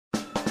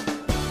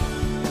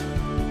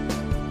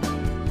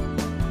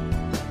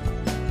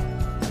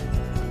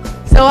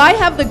So I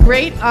have the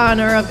great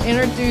honor of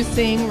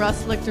introducing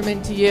Russ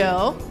Lichterman to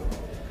you.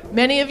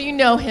 Many of you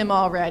know him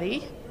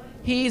already.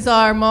 He's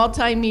our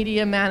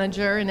multimedia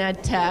manager in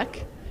ed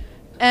tech.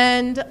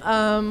 And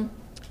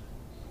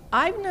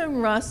I've known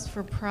Russ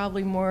for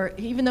probably more,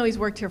 even though he's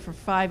worked here for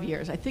 5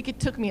 years, I think it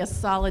took me a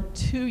solid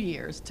 2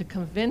 years to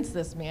convince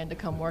this man to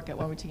come work at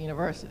Wilmington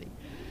University.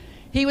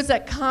 He was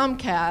at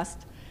Comcast,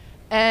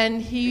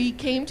 and he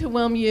came to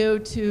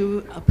WilmU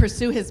to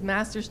pursue his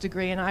master's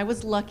degree, and I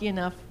was lucky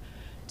enough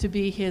to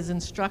be his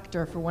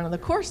instructor for one of the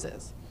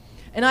courses.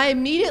 And I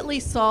immediately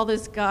saw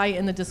this guy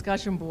in the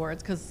discussion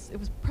boards, because it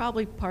was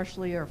probably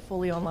partially or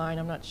fully online,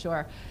 I'm not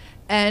sure.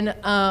 And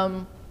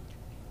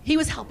he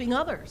was helping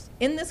others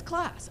in this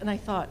class. And I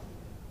thought,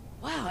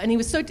 wow. And he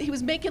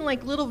was making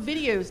like little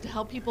videos to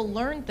help people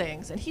learn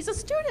things. And he's a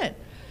student.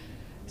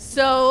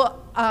 So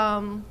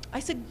I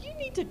said, you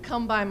need to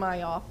come by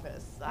my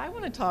office. I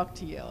want to talk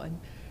to you. And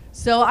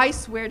so I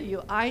swear to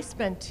you, I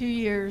spent 2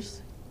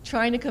 years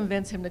trying to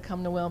convince him to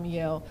come to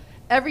WilmU.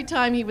 Every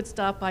time he would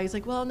stop by, he's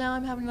like, well, now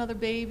I'm having another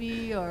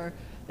baby or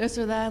this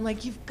or that. I'm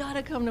like, you've got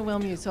to come to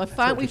WilmU. So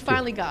we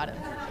finally got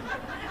him.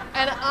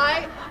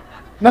 And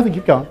Nothing,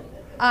 keep going.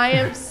 I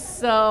am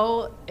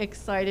so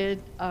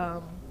excited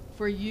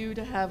for you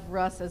to have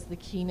Russ as the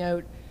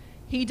keynote.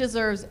 He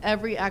deserves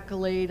every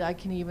accolade I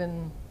can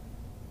even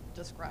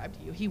describe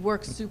to you. He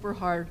works super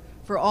hard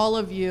for all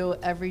of you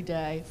every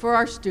day, for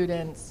our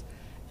students,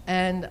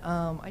 and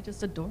I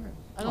just adore him.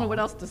 I don't know what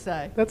else to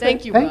say.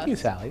 Thank you, Russ. Thank you,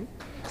 Sally.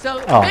 So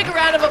big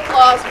round of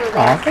applause for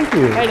Russ. Thank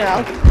you. I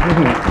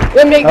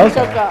know. It makes me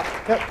choke up.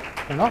 Yep.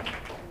 Turn off.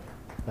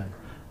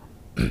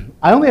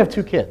 I only have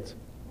 2 kids,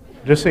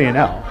 just so you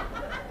know.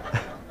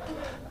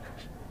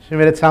 She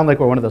made it sound like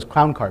we're one of those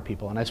clown car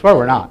people, and I swear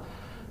we're not.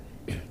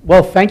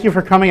 Well, thank you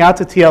for coming out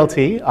to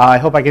TLT. I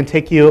hope I can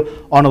take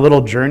you on a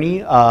little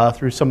journey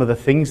through some of the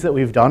things that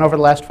we've done over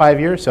the last 5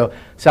 years. So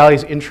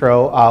Sally's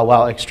intro,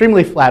 while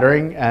extremely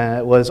flattering,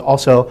 was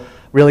also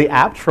really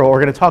apt for what we're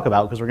going to talk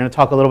about, because we're going to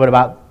talk a little bit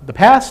about the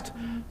past,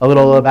 a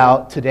little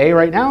about today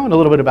right now, and a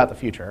little bit about the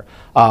future.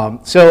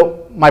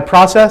 So my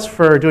process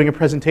for doing a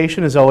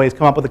presentation is always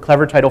come up with a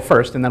clever title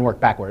first and then work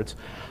backwards.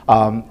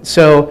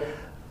 So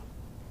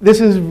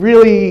this is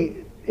really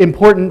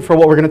important for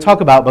what we're going to talk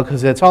about,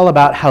 because it's all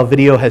about how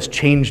video has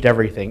changed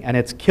everything, and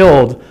it's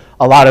killed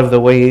a lot of the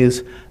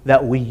ways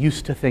that we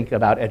used to think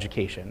about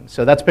education.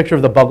 So that's a picture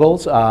of the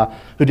Buggles,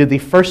 who did the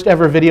first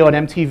ever video on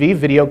MTV,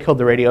 Video Killed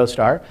the Radio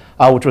Star,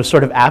 which was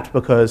sort of apt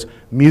because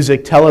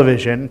music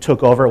television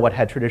took over what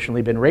had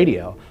traditionally been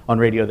radio. On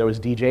radio there was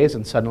DJs,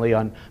 and suddenly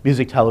on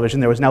music television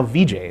there was now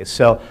VJs.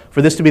 So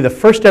for this to be the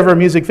first ever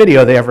music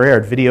video they ever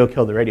aired, Video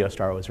Killed the Radio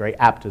Star, was very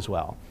apt as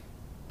well.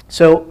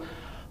 So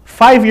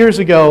 5 years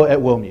ago at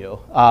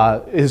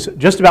WilmU is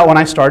just about when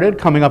I started.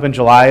 Coming up in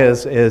July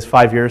is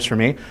 5 years for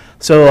me.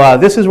 So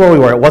this is where we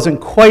were. It wasn't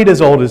quite as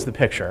old as the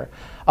picture.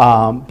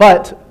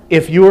 But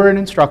if you were an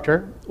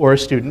instructor or a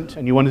student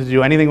and you wanted to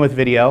do anything with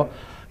video,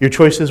 your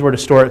choices were to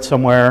store it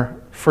somewhere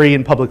free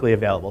and publicly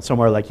available,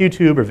 somewhere like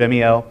YouTube or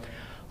Vimeo.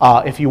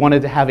 If you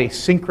wanted to have a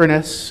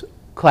synchronous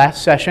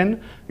class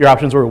session, your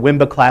options were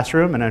Wimba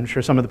Classroom, and I'm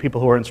sure some of the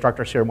people who were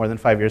instructors here more than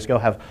 5 years ago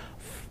have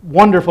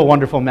wonderful,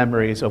 wonderful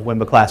memories of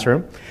Wimba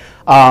Classroom.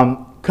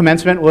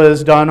 Commencement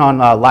was done on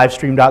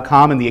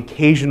livestream.com and the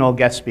occasional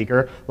guest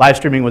speaker. Live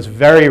streaming was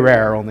very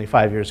rare only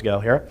 5 years ago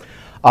here.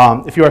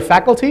 If you are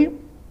faculty,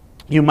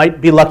 you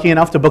might be lucky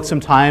enough to book some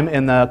time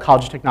in the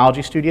College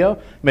Technology Studio.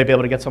 You might be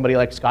able to get somebody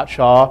like Scott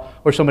Shaw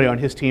or somebody on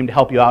his team to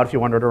help you out if you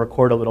wanted to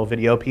record a little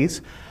video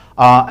piece.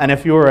 And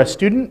if you were a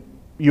student,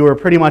 you were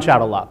pretty much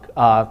out of luck.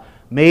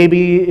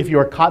 Maybe if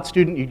you're a COT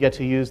student, you get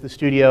to use the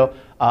studio.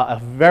 A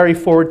very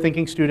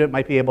forward-thinking student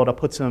might be able to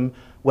put some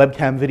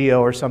webcam video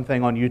or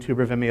something on YouTube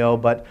or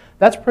Vimeo, but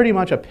that's pretty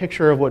much a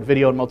picture of what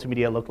video and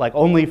multimedia looked like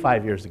only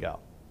 5 years ago.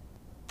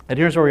 And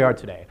here's where we are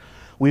today.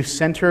 We've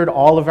centered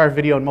all of our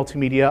video and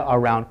multimedia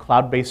around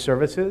cloud-based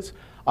services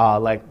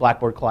like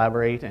Blackboard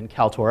Collaborate and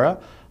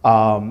Kaltura.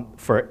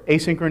 For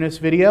asynchronous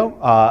video,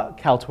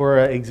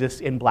 Kaltura exists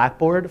in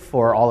Blackboard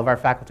for all of our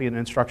faculty and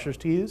instructors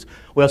to use.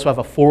 We also have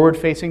a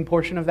forward-facing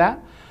portion of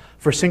that.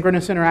 For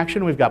synchronous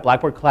interaction, we've got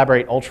Blackboard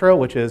Collaborate Ultra,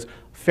 which is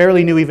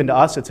fairly new even to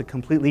us. It's a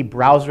completely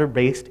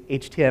browser-based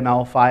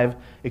HTML5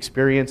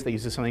 experience that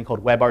uses something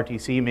called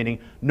WebRTC, meaning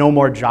no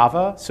more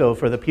Java. So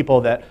for the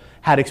people that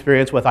had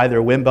experience with either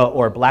Wimba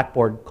or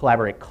Blackboard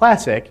Collaborate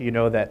Classic, you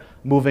know that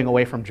moving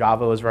away from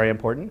Java was very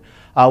important.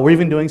 We're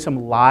even doing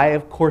some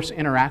live course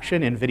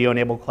interaction in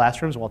video-enabled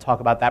classrooms. We'll talk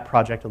about that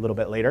project a little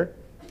bit later.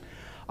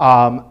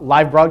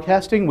 Live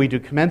broadcasting, we do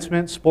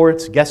commencement,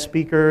 sports, guest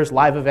speakers,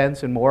 live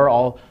events, and more,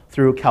 all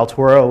through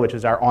Kaltura, which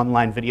is our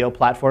online video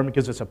platform. It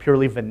gives us a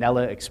purely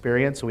vanilla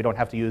experience, so we don't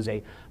have to use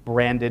a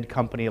branded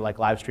company like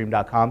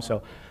livestream.com.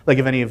 So like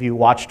if any of you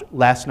watched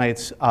last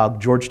night's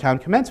Georgetown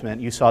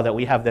commencement, you saw that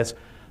we have this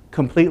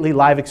completely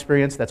live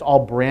experience that's all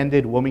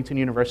branded Wilmington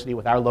University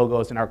with our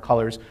logos and our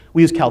colors.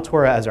 We use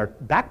Kaltura as our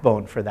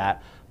backbone for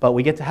that, but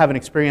we get to have an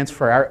experience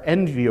for our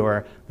end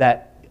viewer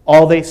that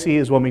all they see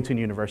is Wilmington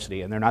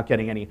University, and they're not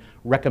getting any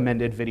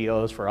recommended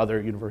videos for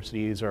other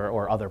universities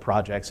or other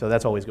projects, so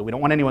that's always good. We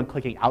don't want anyone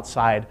clicking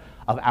outside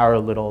of our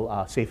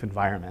little safe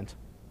environment.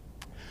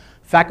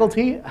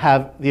 Faculty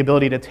have the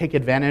ability to take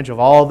advantage of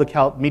all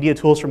the media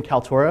tools from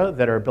Kaltura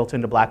that are built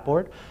into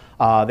Blackboard.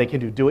 They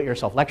can do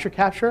it-yourself lecture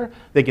capture.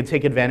 They can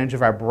take advantage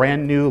of our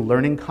brand new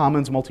Learning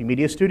Commons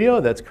Multimedia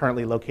Studio that's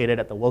currently located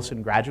at the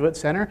Wilson Graduate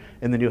Center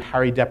in the new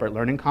Harry Deppert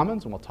Learning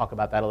Commons, and we'll talk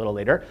about that a little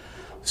later.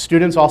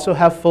 Students also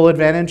have full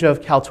advantage of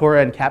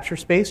Kaltura and Capture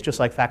Space, just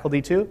like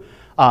faculty do.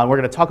 We're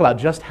going to talk about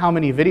just how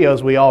many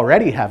videos we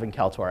already have in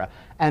Kaltura.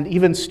 And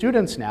even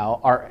students now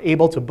are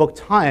able to book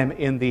time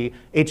in the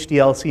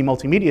HDLC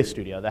Multimedia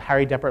Studio, the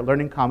Harry Deppert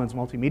Learning Commons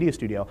Multimedia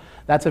Studio.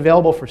 That's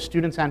available for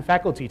students and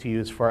faculty to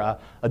use for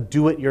a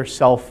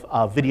do-it-yourself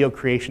video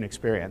creation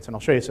experience. And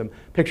I'll show you some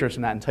pictures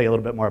from that and tell you a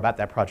little bit more about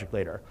that project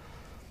later.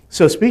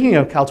 So speaking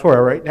of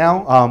Kaltura, right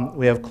now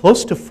we have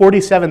close to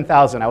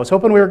 47,000. I was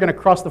hoping we were going to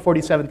cross the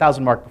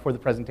 47,000 mark before the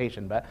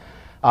presentation, but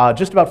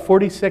just about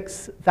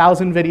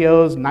 46,000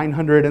 videos,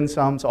 900 and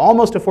some, so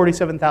almost to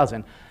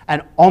 47,000.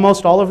 And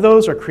almost all of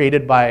those are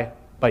created by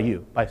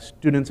you, by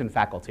students and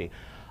faculty.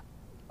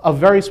 A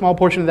very small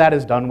portion of that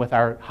is done with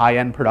our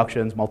high-end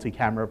productions,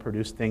 multi-camera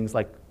produced things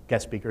like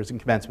guest speakers and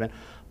commencement.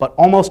 But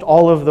almost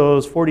all of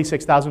those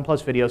 46,000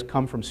 plus videos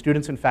come from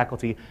students and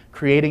faculty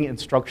creating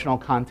instructional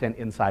content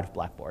inside of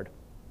Blackboard.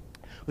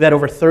 We've had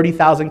over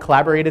 30,000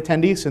 Collaborate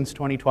attendees since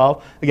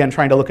 2012. Again,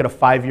 trying to look at a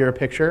 5-year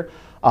picture.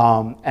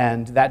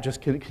 And that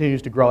just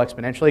continues to grow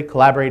exponentially.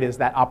 Collaborate is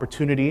that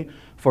opportunity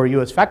for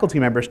you as faculty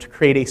members to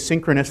create a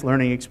synchronous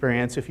learning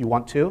experience if you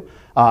want to.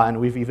 And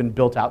we've even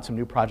built out some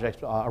new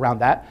projects around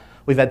that.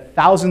 We've had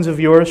thousands of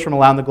viewers from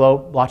around the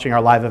globe watching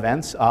our live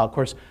events. Of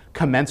course,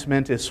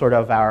 commencement is sort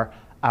of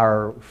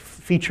our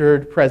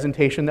featured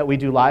presentation that we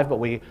do live,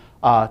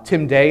 but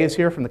Tim Day is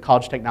here from the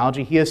College of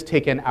Technology. He has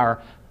taken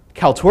our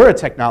Kaltura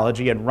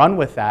technology and run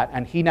with that,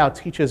 and he now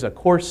teaches a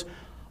course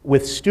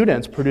with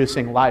students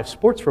producing live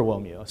sports for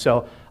WilmU.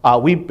 So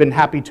we've been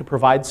happy to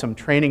provide some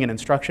training and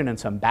instruction and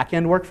some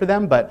back-end work for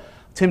them, but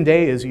Tim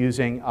Day is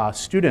using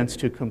students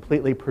to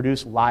completely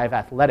produce live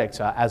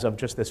athletics as of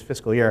just this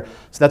fiscal year.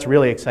 So that's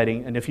really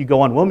exciting. And if you go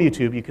on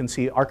WilmUtube, you can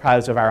see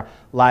archives of our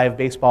live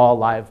baseball,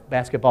 live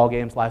basketball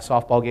games, live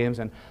softball games,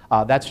 and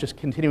that's just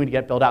continuing to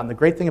get built out. And the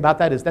great thing about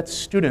that is that's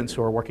students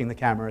who are working the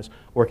cameras,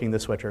 working the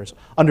switchers,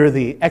 under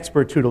the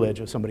expert tutelage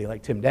of somebody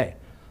like Tim Day.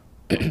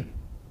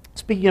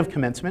 Speaking of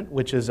commencement,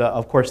 which is,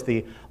 of course,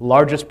 the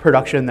largest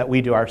production that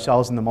we do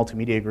ourselves in the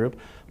multimedia group,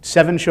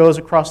 7 shows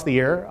across the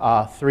year,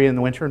 3 in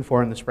the winter and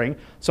 4 in the spring.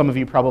 Some of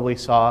you probably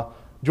saw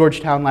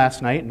Georgetown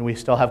last night, and we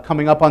still have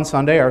coming up on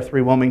Sunday our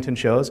 3 Wilmington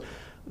shows.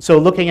 So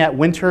looking at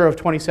winter of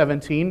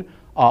 2017,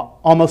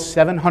 almost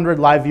 700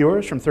 live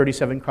viewers from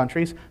 37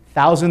 countries,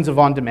 thousands of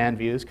on-demand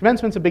views.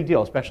 Commencement's a big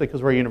deal, especially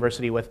because we're a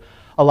university with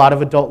a lot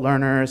of adult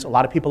learners, a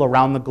lot of people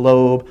around the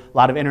globe, a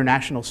lot of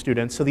international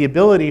students. So the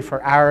ability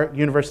for our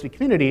university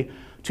community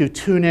to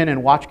tune in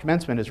and watch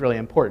commencement is really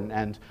important.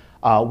 And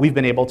we've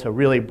been able to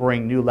really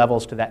bring new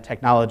levels to that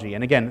technology.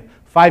 And again,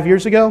 5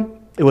 years ago,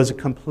 it was a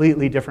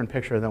completely different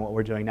picture than what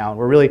we're doing now. And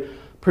we're really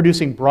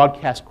producing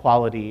broadcast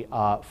quality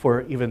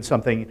for even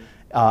something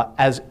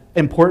as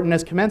important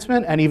as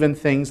commencement, and even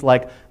things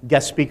like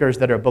guest speakers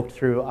that are booked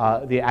through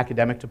the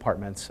academic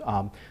departments.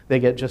 They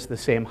get just the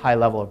same high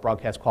level of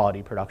broadcast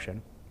quality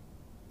production.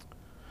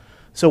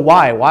 So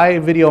why? Why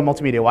video and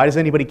multimedia? Why does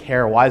anybody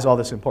care? Why is all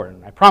this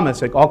important? I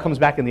promise it all comes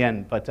back in the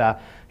end,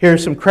 but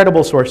here's some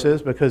credible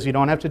sources, because you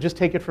don't have to just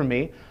take it from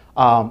me.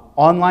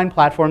 Online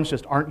platforms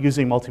just aren't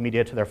using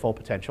multimedia to their full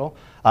potential.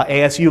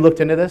 ASU looked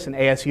into this, and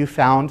ASU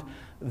found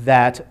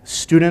that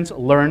students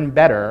learn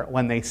better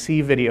when they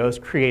see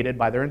videos created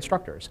by their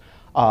instructors.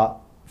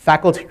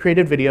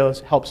 Faculty-created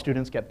videos help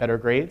students get better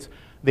grades.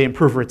 They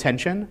improve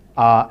retention,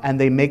 and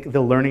they make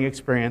the learning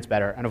experience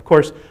better. And of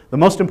course, the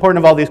most important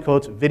of all these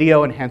quotes,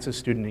 video enhances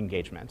student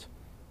engagement.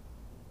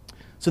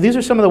 So these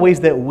are some of the ways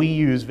that we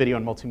use video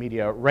and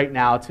multimedia right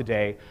now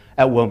today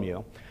at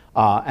WilmU.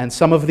 And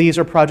some of these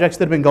are projects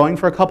that have been going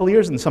for a couple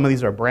years, and some of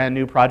these are brand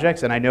new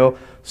projects. And I know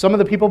some of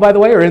the people, by the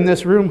way, are in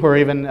this room who are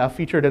even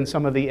featured in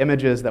some of the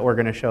images that we're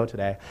going to show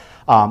today.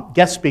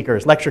 Guest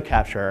speakers, lecture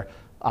capture,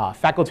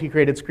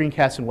 faculty-created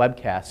screencasts and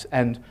webcasts,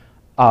 and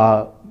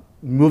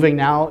moving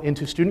now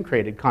into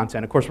student-created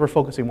content. Of course, we're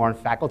focusing more on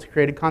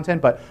faculty-created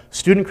content, but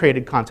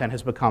student-created content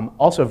has become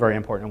also very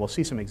important, and we'll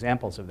see some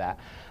examples of that.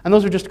 And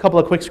those are just a couple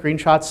of quick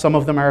screenshots. Some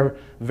of them are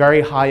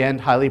very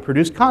high-end, highly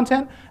produced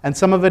content, and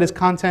some of it is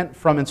content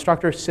from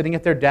instructors sitting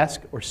at their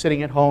desk or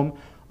sitting at home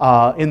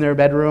in their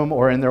bedroom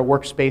or in their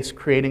workspace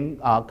creating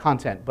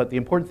content. But the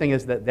important thing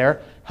is that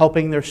they're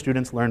helping their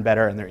students learn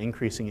better, and they're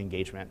increasing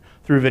engagement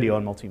through video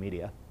and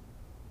multimedia.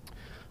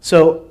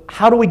 So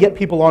how do we get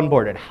people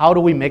onboarded? How do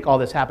we make all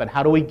this happen?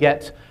 How do we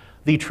get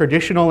the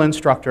traditional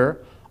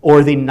instructor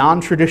or the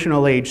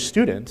non-traditional age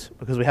student,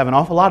 because we have an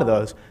awful lot of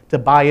those, to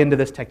buy into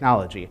this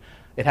technology?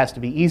 It has to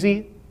be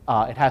easy,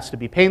 it has to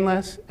be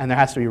painless, and there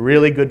has to be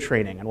really good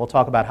training. And we'll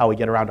talk about how we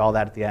get around all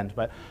that at the end.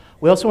 But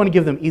we also want to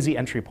give them easy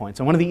entry points.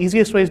 And one of the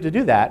easiest ways to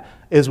do that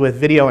is with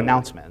video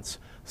announcements.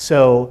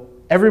 So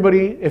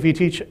everybody, if you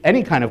teach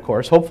any kind of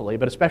course, hopefully,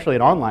 but especially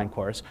an online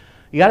course,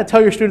 you got to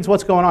tell your students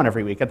what's going on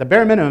every week. At the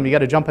bare minimum, you got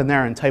to jump in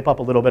there and type up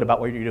a little bit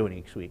about what you're doing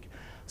each week.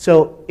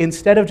 So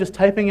instead of just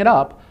typing it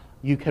up,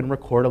 you can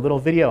record a little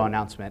video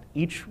announcement.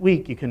 Each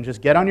week, you can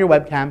just get on your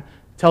webcam,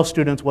 tell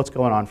students what's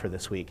going on for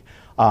this week.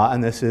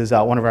 And this is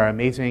one of our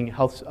amazing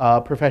health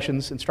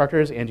professions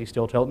instructors, Angie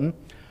Steele-Tilton,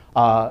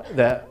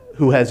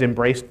 who has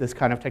embraced this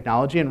kind of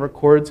technology and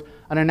records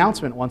an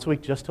announcement once a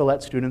week just to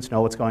let students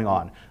know what's going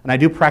on. And I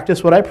do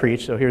practice what I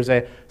preach, so here's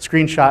a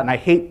screenshot, and I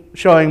hate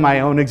showing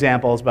my own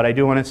examples, but I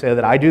do want to say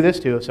that I do this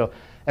too. So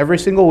every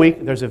single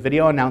week, there's a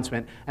video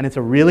announcement, and it's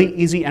a really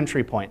easy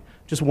entry point.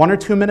 Just 1 or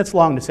 2 minutes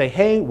long to say,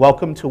 hey,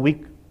 welcome to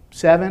week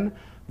 7.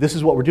 This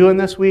is what we're doing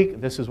this week.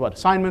 This is what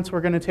assignments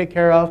we're going to take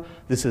care of.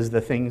 This is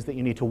the things that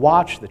you need to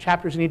watch, the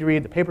chapters you need to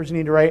read, the papers you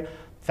need to write.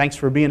 Thanks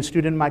for being a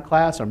student in my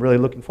class. I'm really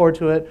looking forward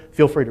to it.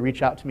 Feel free to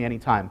reach out to me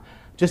anytime.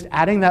 Just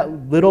adding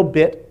that little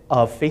bit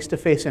of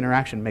face-to-face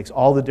interaction makes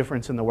all the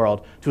difference in the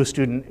world to a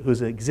student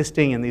who's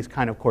existing in these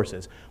kind of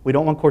courses. We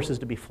don't want courses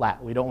to be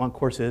flat. We don't want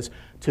courses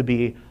to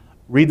be,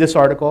 read this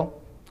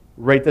article,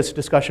 write this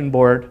discussion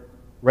board,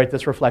 write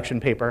this reflection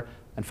paper.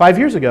 And 5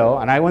 years ago,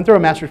 and I went through a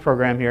master's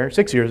program here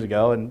 6 years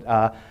ago, and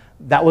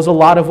that was a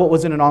lot of what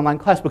was in an online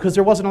class because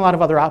there wasn't a lot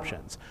of other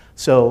options.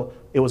 So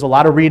it was a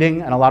lot of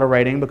reading and a lot of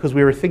writing because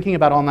we were thinking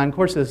about online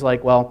courses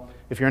like, well,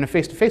 if you're in a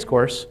face-to-face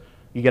course,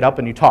 you get up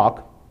and you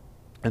talk,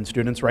 and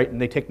students write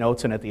and they take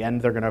notes, and at the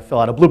end they're going to fill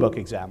out a Blue Book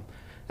exam.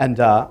 And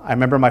I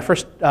remember my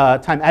first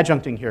time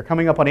adjuncting here,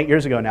 coming up on 8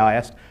 years ago now, I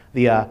asked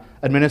the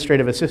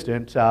administrative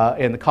assistant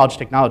in the college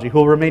technology, who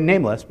will remain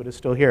nameless but is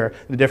still here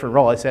in a different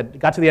role. I said,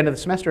 got to the end of the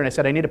semester and I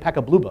said, I need a pack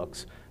of Blue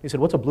Books. He said,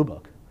 what's a Blue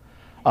Book?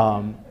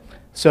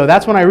 So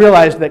that's when I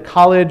realized that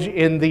college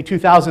in the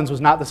 2000s was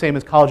not the same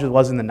as college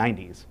was in the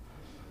 90s.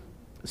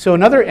 So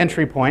another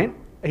entry point,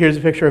 here's a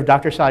picture of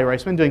Dr. Sally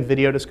Reisman doing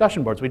video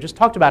discussion boards. We just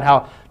talked about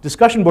how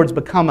discussion boards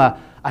become a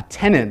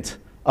tenet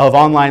of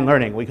online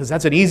learning because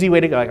that's an easy way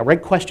to go. Like, I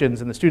write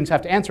questions and the students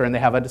have to answer and they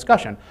have a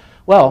discussion.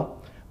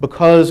 Well,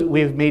 because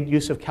we've made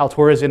use of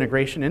Kaltura's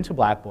integration into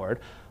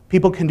Blackboard,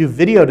 people can do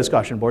video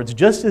discussion boards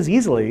just as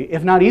easily,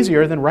 if not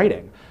easier, than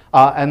writing.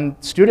 And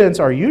students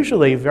are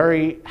usually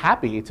very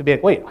happy to be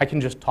like, wait, I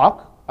can just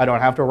talk? I don't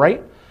have to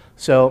write?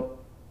 So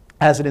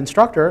as an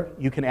instructor,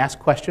 you can ask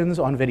questions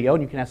on video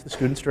and you can ask the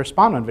students to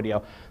respond on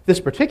video.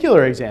 This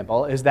particular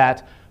example is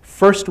that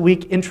first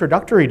week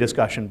introductory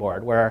discussion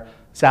board where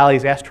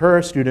Sally's asked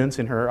her students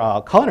in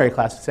her culinary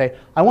class to say,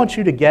 I want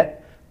you to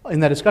get in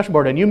that discussion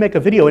board and you make a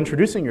video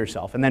introducing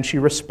yourself, and then she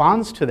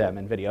responds to them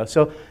in video.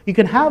 So you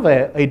can have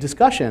a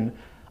discussion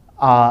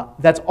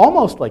that's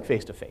almost like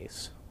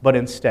face-to-face, but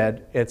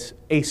instead it's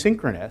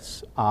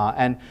asynchronous,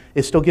 and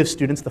it still gives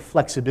students the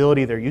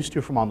flexibility they're used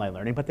to from online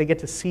learning, but they get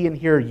to see and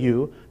hear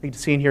you, they get to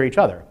see and hear each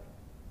other.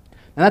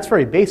 And that's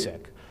very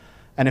basic.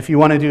 And if you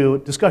want to do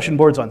discussion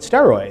boards on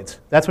steroids,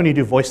 that's when you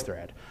do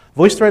VoiceThread.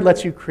 VoiceThread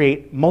lets you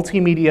create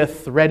multimedia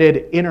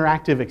threaded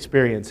interactive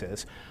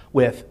experiences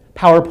with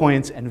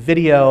PowerPoints and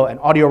video and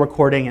audio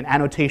recording and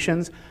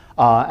annotations.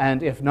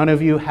 And if none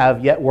of you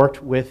have yet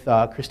worked with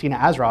Christina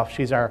Azroff,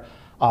 she's our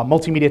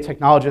multimedia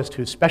technologist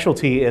whose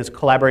specialty is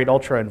Collaborate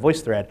Ultra and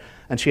VoiceThread.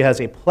 And she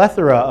has a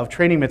plethora of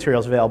training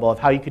materials available of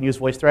how you can use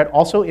VoiceThread,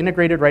 also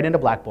integrated right into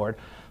Blackboard.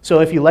 So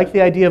if you like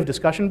the idea of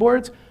discussion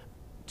boards,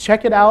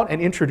 check it out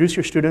and introduce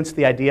your students to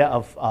the idea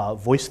of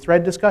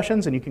VoiceThread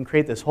discussions, and you can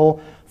create this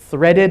whole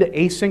threaded,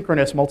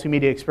 asynchronous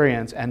multimedia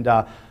experience. And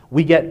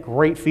we get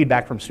great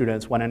feedback from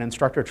students when an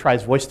instructor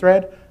tries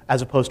VoiceThread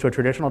as opposed to a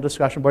traditional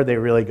discussion board. They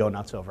really go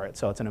nuts over it.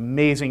 So it's an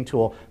amazing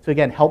tool to,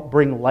 again, help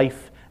bring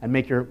life and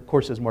make your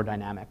courses more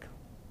dynamic.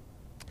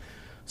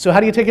 So how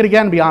do you take it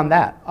again beyond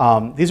that?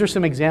 These are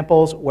some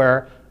examples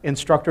where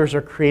instructors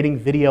are creating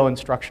video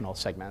instructional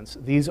segments.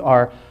 These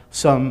are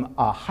some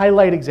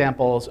highlight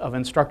examples of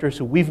instructors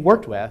who we've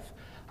worked with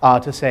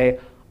to say,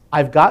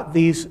 I've got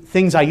these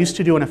things I used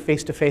to do in a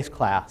face-to-face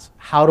class.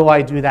 How do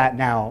I do that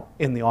now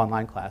in the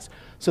online class?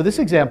 So this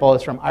example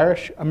is from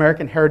Irish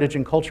American Heritage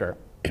and Culture.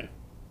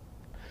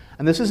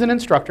 And this is an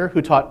instructor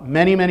who taught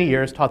many, many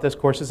years, taught this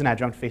course as an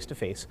adjunct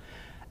face-to-face.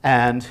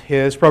 And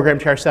his program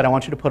chair said, I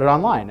want you to put it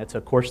online. It's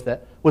a course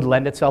that would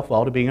lend itself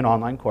well to being an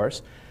online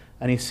course.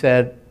 And he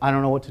said, I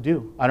don't know what to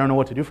do. I don't know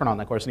what to do for an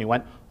online course. And he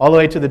went all the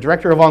way to the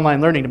director of online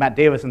learning, to Matt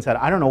Davis, and said,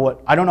 I don't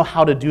know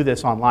how to do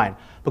this online.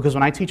 Because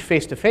when I teach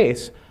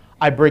face-to-face,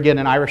 I bring in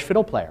an Irish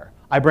fiddle player.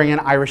 I bring in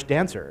Irish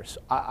dancers.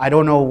 I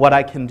don't know what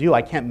I can do.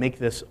 I can't make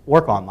this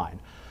work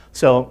online.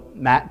 So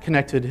Matt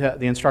connected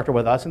the instructor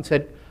with us and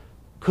said,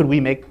 could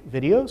we make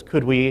videos?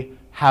 Could we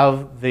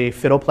have the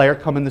fiddle player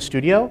come in the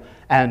studio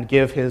and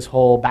give his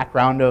whole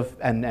background of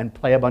and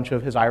play a bunch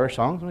of his Irish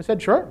songs? And we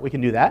said, sure, we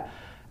can do that.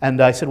 And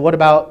I said, what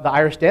about the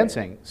Irish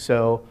dancing?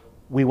 So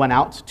we went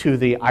out to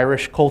the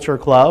Irish Culture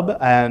Club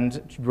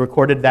and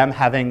recorded them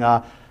having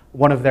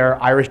one of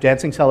their Irish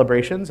dancing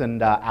celebrations,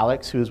 and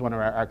Alex, who's one of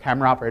our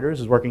camera operators,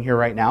 is working here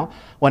right now,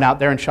 went out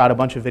there and shot a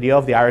bunch of video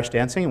of the Irish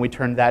dancing, and we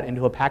turned that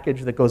into a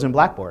package that goes in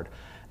Blackboard.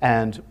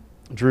 And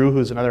Drew,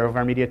 who's another of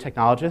our media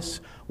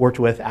technologists, worked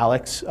with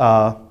Alex,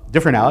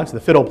 different Alex,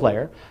 the fiddle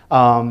player,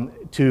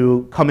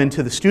 to come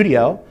into the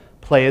studio,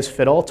 play his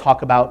fiddle,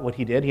 talk about what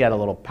he did. He had a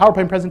little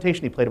PowerPoint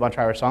presentation, he played a bunch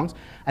of Irish songs,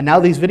 and now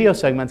these video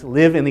segments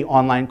live in the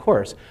online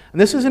course. And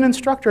this is an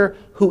instructor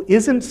who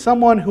isn't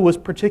someone who was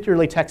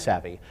particularly tech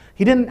savvy.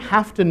 He didn't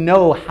have to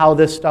know how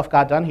this stuff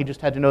got done, he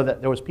just had to know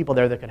that there was people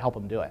there that could help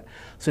him do it.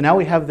 So now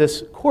we have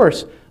this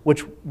course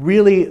which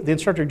really the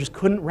instructor just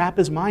couldn't wrap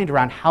his mind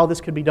around how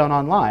this could be done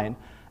online.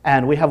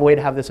 And we have a way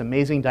to have this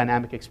amazing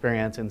dynamic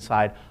experience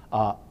inside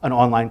an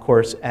online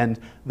course, and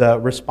the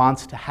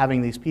response to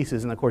having these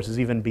pieces in the course is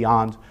even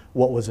beyond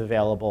what was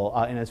available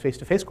in his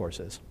face-to-face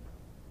courses.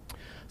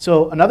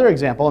 So another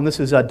example, and this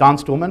is Don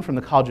Stuhlman from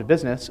the College of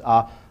Business,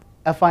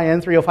 FIN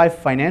 305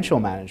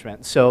 Financial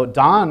Management. So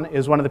Don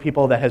is one of the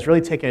people that has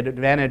really taken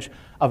advantage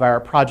of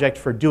our project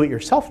for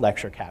do-it-yourself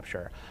lecture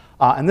capture.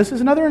 And this is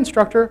another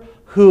instructor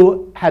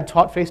who had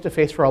taught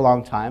face-to-face for a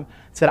long time,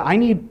 said, I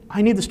need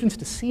the students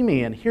to see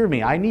me and hear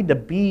me. I need to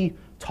be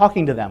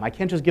talking to them. I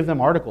can't just give them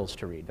articles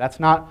to read. That's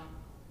not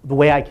the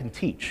way I can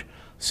teach.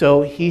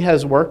 So he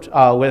has worked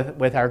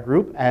with our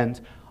group and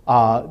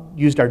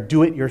used our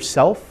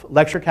do-it-yourself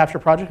lecture capture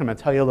project. I'm going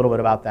to tell you a little bit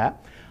about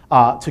that.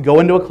 To go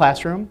into a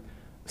classroom,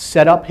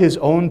 set up his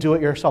own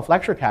do-it-yourself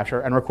lecture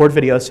capture, and record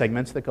video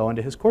segments that go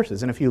into his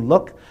courses. And if you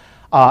look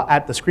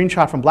at the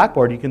screenshot from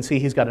Blackboard, you can see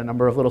he's got a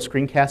number of little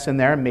screencasts in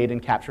there made in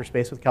Capture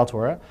Space with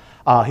Kaltura.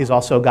 He's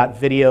also got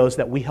videos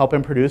that we help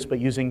him produce, but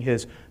using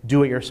his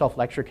do-it-yourself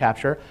lecture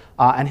capture.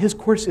 And his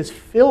course is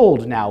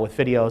filled now with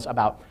videos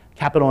about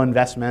capital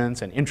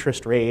investments and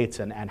interest rates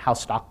and how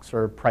stocks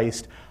are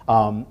priced.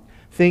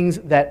 Things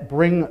that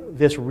bring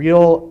this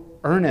real,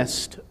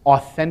 earnest,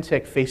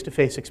 authentic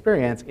face-to-face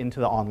experience into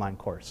the online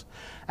course.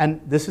 And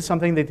this is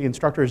something that the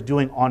instructor is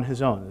doing on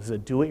his own. This is a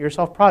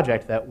do-it-yourself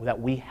project that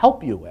we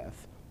help you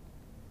with.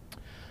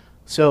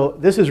 So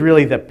this is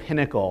really the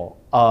pinnacle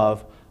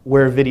of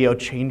where video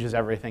changes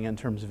everything in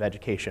terms of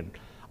education.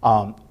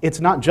 It's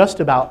not just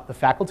about the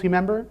faculty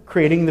member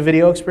creating the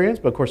video experience,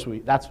 but of course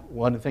that's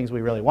one of the things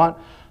we really want.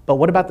 But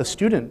what about the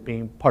student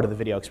being part of the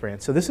video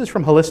experience? So this is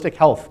from Holistic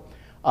Health,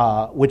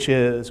 which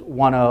is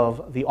one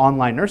of the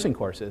online nursing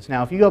courses.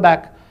 Now, if you go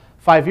back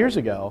 5 years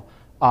ago,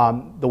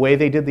 the way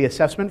they did the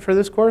assessment for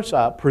this course,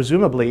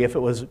 presumably if it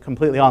was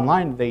completely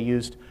online, they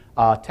used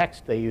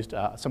text, they used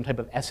some type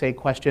of essay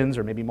questions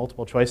or maybe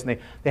multiple choice, and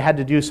they had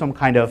to do some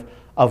kind of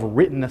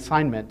written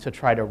assignment to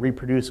try to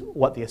reproduce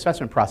what the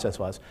assessment process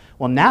was.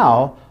 Well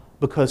now,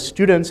 because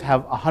students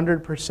have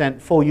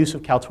 100% full use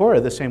of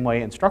Kaltura the same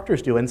way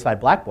instructors do inside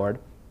Blackboard,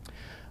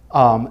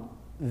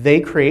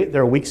 they create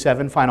their week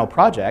 7 final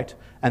project,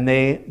 and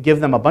they give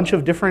them a bunch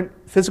of different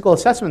physical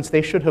assessments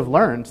they should have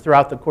learned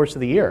throughout the course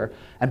of the year.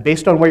 And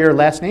based on where your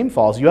last name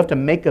falls, you have to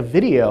make a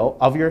video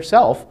of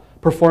yourself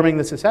performing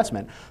this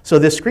assessment. So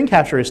this screen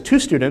capture is 2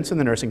 students in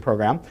the nursing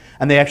program,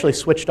 and they actually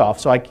switched off.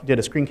 So I did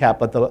a screen cap,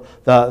 but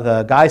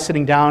the guy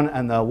sitting down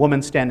and the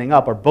woman standing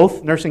up are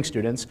both nursing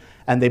students,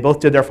 and they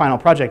both did their final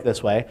project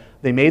this way.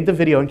 They made the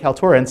video in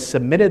Kaltura and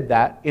submitted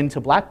that into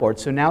Blackboard.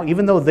 So now,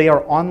 even though they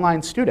are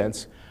online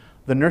students,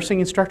 the nursing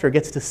instructor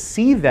gets to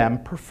see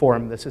them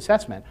perform this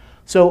assessment.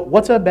 So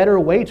what's a better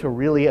way to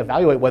really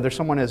evaluate whether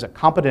someone is a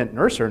competent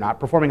nurse or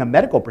not performing a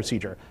medical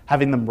procedure?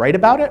 Having them write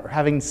about it or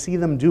having see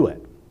them do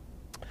it?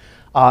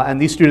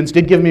 And these students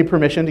did give me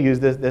permission to use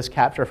this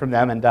capture from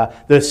them. And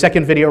the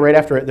second video right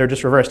after it, they're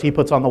just reversed. He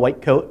puts on the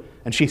white coat,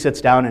 and she sits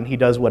down, and he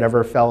does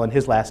whatever fell in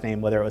his last name,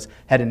 whether it was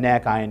head and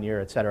neck, eye and ear,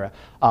 et cetera.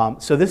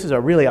 So this is a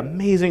really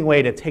amazing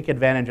way to take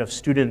advantage of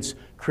students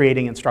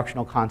creating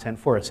instructional content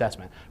for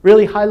assessment.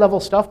 Really high-level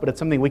stuff, but it's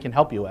something we can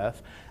help you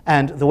with.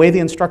 And the way the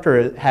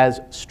instructor has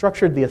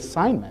structured the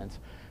assignment,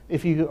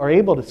 if you are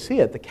able to see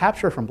it, the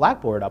capture from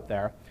Blackboard up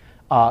there,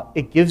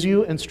 it gives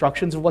you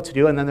instructions of what to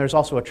do, and then there's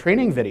also a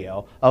training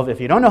video of if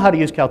you don't know how to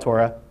use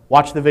Kaltura,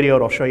 watch the video,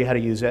 it'll show you how to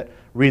use it.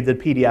 Read the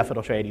PDF,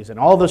 it'll show you how to use it. And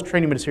all those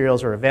training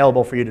materials are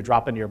available for you to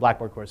drop into your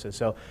Blackboard courses.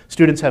 So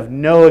students have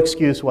no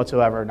excuse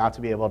whatsoever not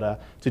to be able to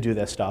do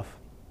this stuff.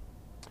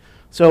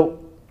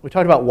 So we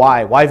talked about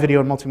why video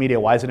and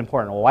multimedia, why is it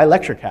important? Well, why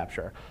lecture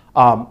capture?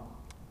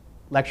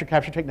 Lecture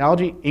capture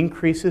technology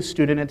increases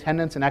student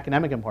attendance and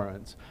academic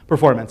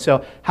performance.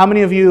 So how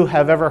many of you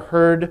have ever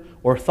heard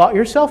or thought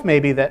yourself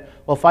maybe that,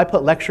 well, if I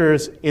put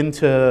lectures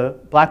into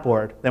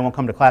Blackboard, they won't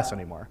come to class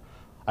anymore?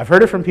 I've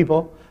heard it from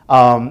people.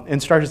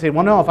 Instructors say,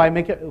 well, no, if I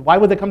make it, why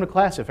would they come to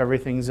class if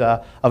everything's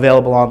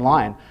available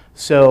online?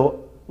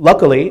 So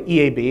luckily,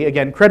 EAB,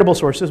 again, credible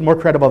sources, more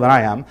credible than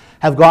I am,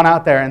 have gone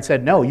out there and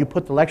said, no, you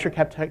put the lecture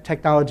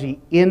technology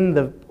in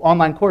the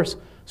online course,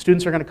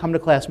 students are going to come to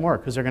class more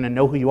because they're going to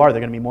know who you are.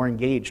 They're going to be more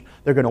engaged.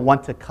 They're going to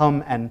want to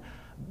come and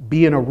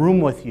be in a room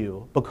with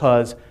you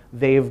because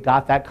they've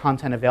got that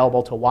content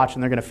available to watch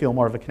and they're going to feel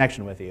more of a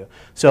connection with you.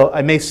 So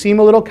it may seem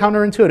a little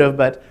counterintuitive,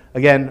 but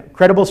again,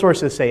 credible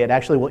sources say it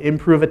actually will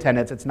improve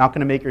attendance. It's not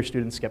going to make your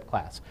students skip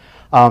class.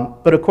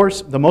 But of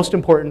course, the most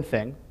important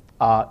thing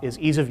is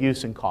ease of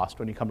use and cost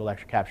when you come to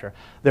lecture capture.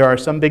 There are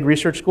some big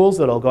research schools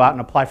that'll go out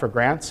and apply for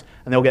grants,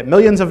 and they'll get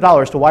millions of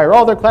dollars to wire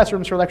all their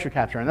classrooms for lecture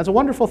capture, and that's a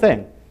wonderful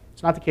thing.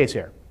 It's not the case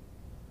here.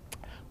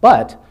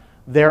 But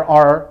there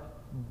are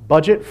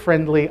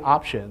budget-friendly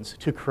options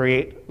to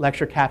create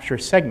lecture capture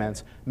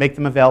segments, make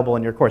them available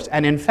in your course.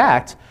 And in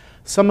fact,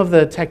 some of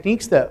the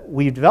techniques that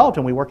we've developed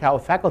and we work out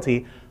with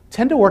faculty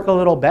tend to work a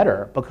little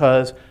better,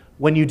 because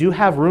when you do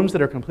have rooms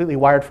that are completely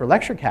wired for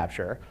lecture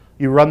capture,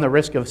 you run the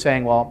risk of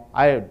saying, well,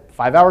 I had a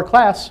 5-hour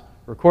class,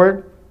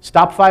 record,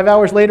 stop 5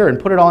 hours later, and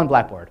put it all in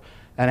Blackboard.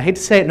 And I hate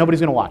to say it, nobody's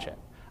going to watch it.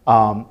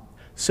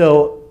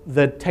 So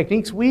the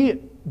techniques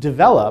we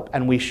develop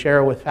and we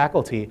share with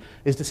faculty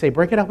is to say,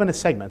 break it up into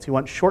segments. You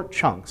want short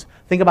chunks.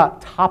 Think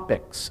about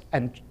topics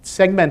and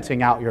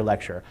segmenting out your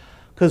lecture.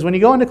 Because when you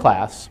go into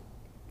class,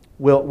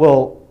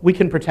 we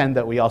can pretend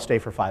that we all stay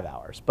for 5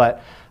 hours.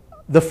 But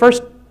the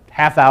first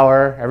half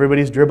hour,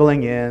 everybody's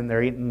dribbling in,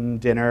 they're eating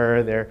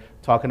dinner, they're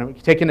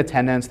taking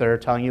attendance, they're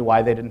telling you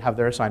why they didn't have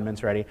their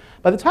assignments ready.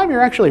 By the time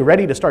you're actually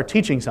ready to start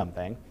teaching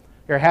something,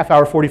 you're a half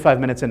hour, 45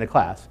 minutes into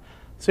class.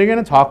 So you're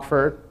going to talk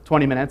for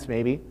 20 minutes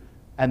maybe,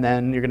 and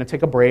then you're going to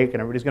take a break,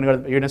 and everybody's going to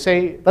go, you're going to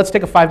say, let's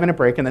take a 5-minute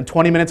break, and then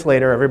 20 minutes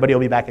later, everybody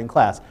will be back in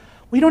class.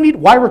 We don't need,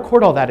 why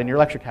record all that in your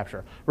lecture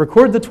capture?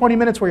 Record the 20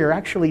 minutes where you're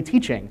actually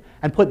teaching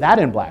and put that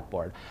in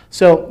Blackboard.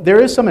 So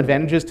there is some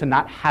advantages to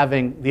not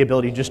having the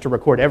ability just to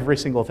record every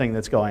single thing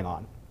that's going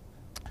on.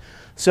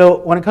 So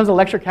when it comes to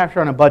lecture capture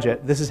on a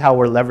budget, this is how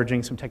we're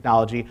leveraging some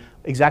technology,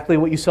 exactly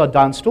what you saw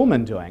Don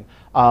Stuhlman doing.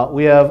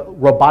 We have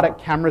robotic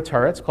camera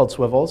turrets called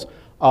swivels.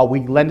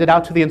 We lend it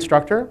out to the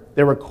instructor.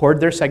 They record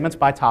their segments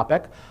by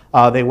topic.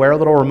 They wear a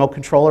little remote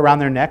control around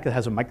their neck that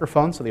has a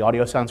microphone, so the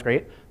audio sounds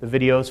great. The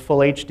video is full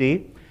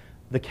HD.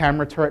 The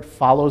camera turret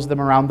follows them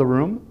around the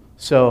room,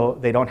 so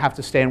they don't have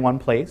to stay in one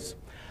place.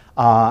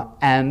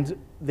 And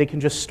they can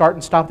just start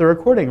and stop the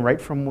recording right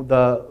from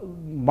the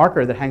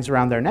marker that hangs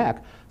around their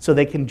neck, so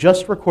they can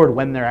just record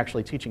when they're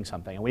actually teaching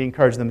something. And we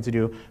encourage them to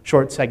do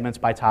short segments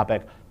by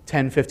topic.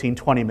 10, 15,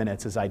 20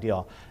 minutes is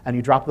ideal. And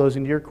you drop those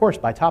into your course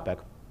by topic.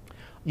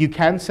 You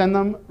can send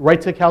them right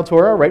to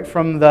Kaltura, right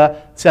from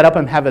the setup,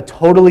 and have a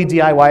totally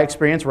DIY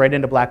experience right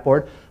into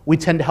Blackboard. We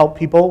tend to help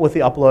people with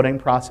the uploading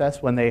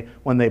process when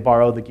they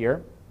borrow the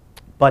gear.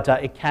 But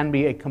it can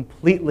be a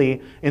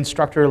completely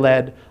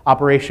instructor-led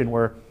operation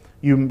where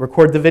you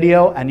record the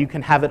video and you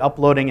can have it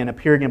uploading and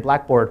appearing in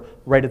Blackboard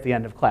right at the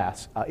end of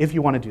class, if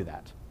you want to do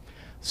that.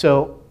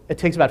 So it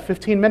takes about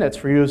 15 minutes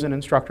for you as an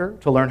instructor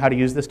to learn how to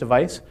use this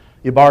device.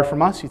 You borrow it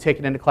from us, you take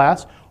it into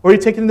class, or you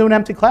take it into an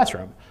empty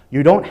classroom.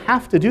 You don't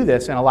have to do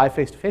this in a live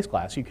face-to-face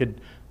class. You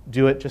could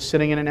do it just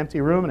sitting in an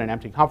empty room, in an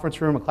empty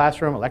conference room, a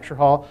classroom, a lecture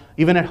hall,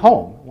 even at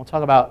home. We'll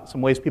talk about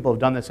some ways people have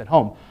done this at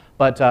home.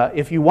 But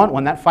if you want,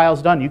 when that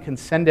file's done, you can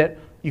send it,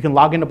 you can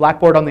log into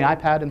Blackboard on the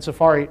iPad in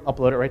Safari,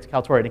 upload it right to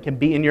Kaltura, and it can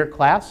be in your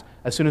class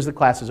as soon as the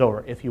class is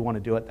over, if you want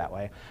to do it that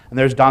way. And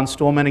there's Don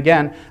Stuhlman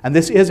again, and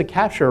this is a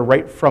capture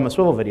right from a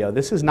swivel video.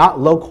 This is not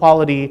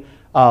low-quality,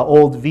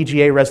 old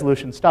VGA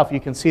resolution stuff. You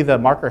can see the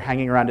marker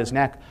hanging around his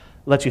neck.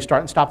 Lets you start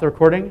and stop the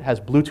recording,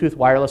 has Bluetooth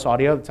wireless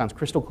audio that sounds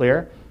crystal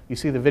clear. You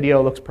see the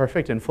video looks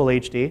perfect in full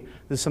HD.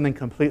 This is something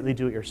completely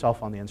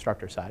do-it-yourself on the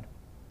instructor side.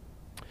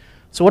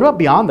 So what about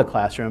beyond the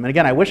classroom? And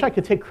again, I wish I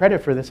could take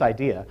credit for this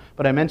idea,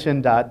 but I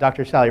mentioned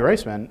Dr. Sally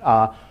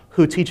Roisman,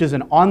 who teaches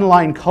an online culinary class. And you'd think that that would be difficult to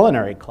pull off on its own, but she manages to do it. So what about beyond the classroom? And again, I wish I could take credit for this idea, but I mentioned Dr. Sally Roisman, who teaches an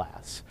online culinary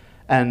class.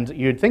 And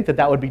you'd think that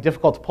that would be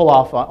difficult to pull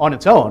off on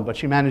its own, but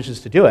she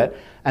manages to do it.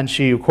 And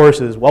she, of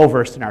course, is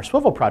well-versed in our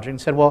swivel project and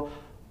said, well,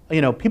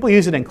 you know, people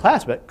use it in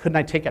class, but couldn't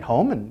I take it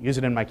home and use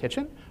it in my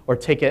kitchen? Or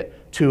take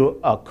it to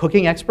a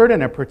cooking expert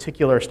in a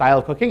particular style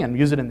of cooking and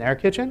use it in their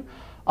kitchen?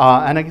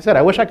 And like I said,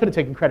 I wish I could have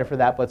taken credit for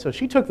that, but so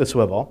she took the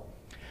swivel,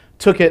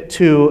 took it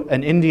to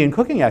an Indian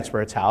cooking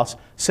expert's house,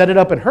 set it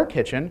up in her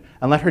kitchen,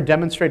 and let her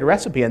demonstrate a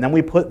recipe, and then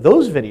we put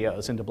those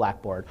videos into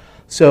Blackboard.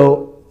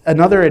 So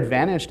another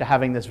advantage to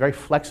having this very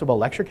flexible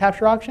lecture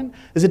capture option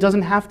is it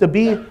doesn't have to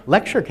be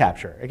lecture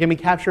capture. It can be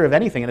capture of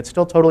anything, and it's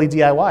still totally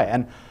DIY.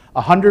 And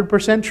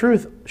 100%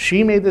 truth,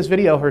 she made this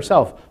video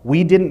herself.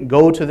 We didn't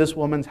go to this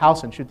woman's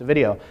house and shoot the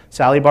video.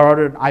 Sally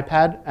borrowed an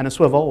iPad and a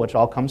swivel, which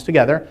all comes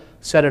together,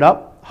 set it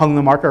up, hung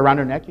the marker around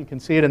her neck, you can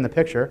see it in the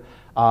picture,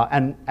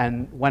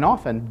 and went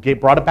off and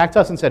brought it back to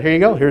us and said, here you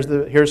go,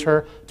 here's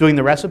her doing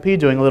the recipe,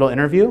 doing a little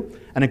interview,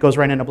 and it goes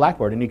right into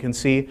Blackboard. And you can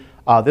see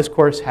this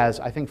course has,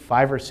 I think,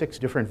 5 or 6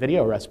 different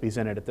video recipes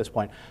in it at this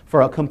point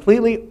for a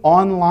completely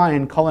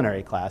online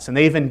culinary class. And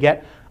they even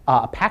get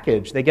a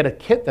package, they get a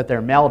kit that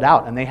they're mailed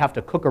out, and they have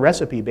to cook a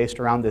recipe based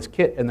around this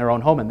kit in their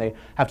own home, and they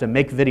have to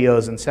make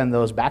videos and send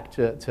those back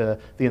to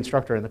the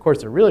instructor in the course.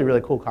 It's a really,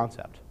 really cool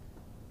concept.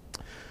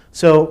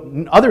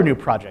 So other new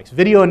projects,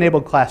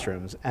 video-enabled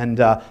classrooms.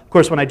 And of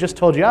course, when I just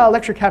told you,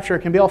 lecture capture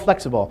can be all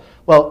flexible.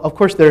 Well, of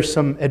course, there's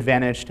some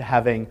advantage to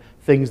having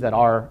things that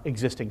are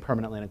existing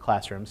permanently in a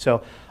classroom.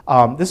 So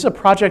this is a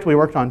project we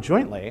worked on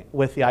jointly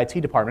with the IT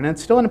department, and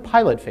it's still in a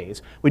pilot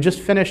phase. We just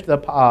finished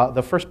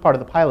the first part of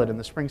the pilot in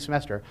the spring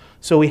semester.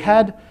 So we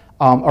had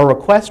a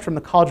request from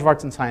the College of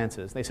Arts and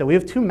Sciences. They said, we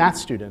have 2 math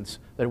students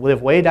that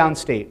live way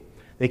downstate.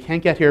 They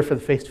can't get here for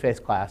the face-to-face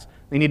class.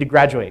 They need to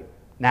graduate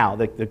now,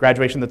 the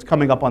graduation that's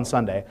coming up on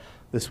Sunday.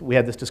 We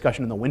had this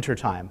discussion in the winter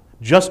time,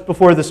 just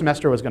before the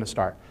semester was going to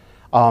start.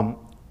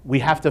 We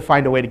have to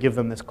find a way to give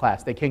them this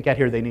class. They can't get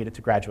here, they need it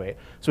to graduate.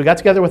 So we got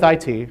together with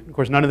IT. Of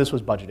course, none of this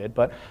was budgeted,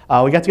 but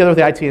we got together with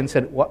the IT and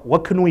said,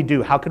 what can we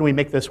do? How can we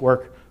make this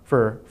work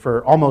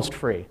for almost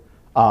free?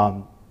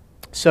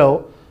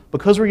 So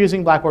because we're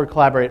using Blackboard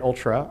Collaborate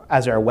Ultra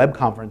as our web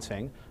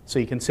conferencing, so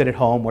you can sit at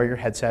home, wear your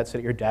headset, sit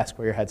at your desk,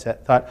 wear your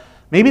headset, thought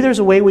maybe there's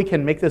a way we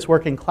can make this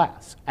work in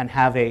class and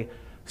have a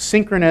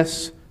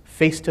synchronous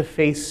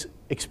face-to-face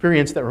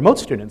experience that remote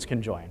students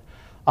can join.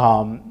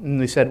 And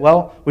we said,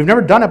 well, we've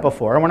never done it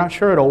before, and we're not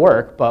sure it'll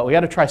work, but we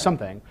got to try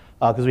something,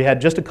 because we had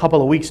just a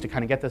couple of weeks to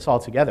kind of get this all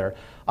together.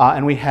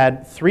 And we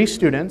had 3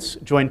 students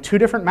join 2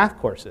 different math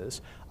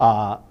courses.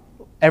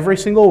 Every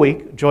single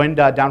week, joined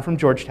down from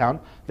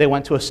Georgetown. They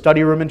went to a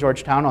study room in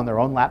Georgetown on their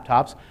own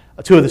laptops,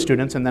 2 of the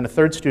students, and then a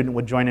 3rd student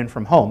would join in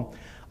from home.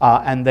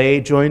 And they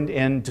joined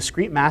in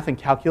discrete math and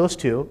calculus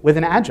 2 with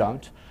an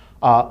adjunct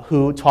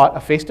who taught a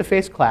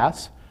face-to-face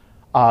class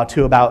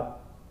to about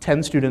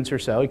 10 students or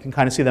so. You can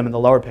kind of see them in the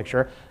lower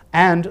picture.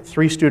 And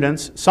 3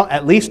 students,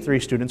 at least 3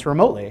 students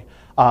remotely,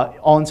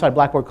 all inside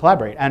Blackboard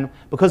Collaborate. And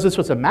because this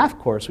was a math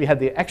course, we had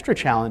the extra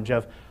challenge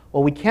of,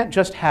 well, we can't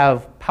just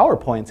have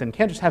PowerPoints and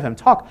can't just have him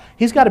talk.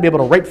 He's got to be able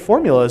to write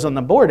formulas on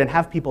the board and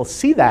have people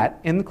see that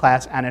in the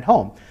class and at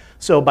home.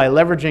 So by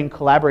leveraging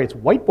Collaborate's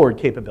whiteboard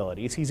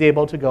capabilities, he's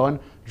able to go and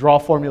draw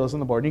formulas on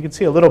the board. And you can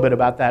see a little bit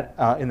about that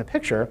in the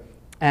picture.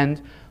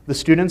 And the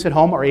students at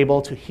home are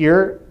able to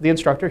hear the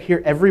instructor,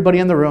 hear everybody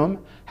in the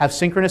room, have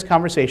synchronous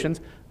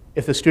conversations.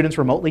 If the students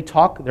remotely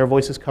talk, their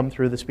voices come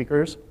through the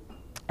speakers.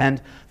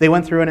 And they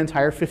went through an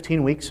entire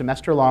 15-week,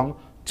 semester-long,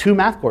 2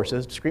 math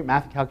courses, discrete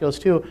math and calculus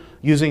 2,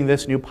 using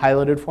this new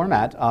piloted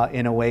format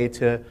in a way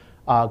to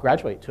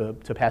graduate,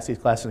 to pass these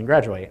classes and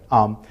graduate.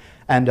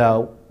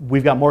 And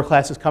we've got more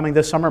classes coming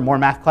this summer, more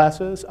math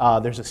classes.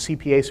 There's a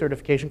CPA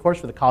certification course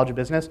for the College of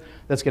Business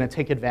that's going to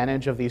take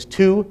advantage of these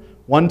 2.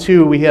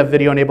 We have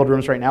video-enabled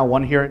rooms right now,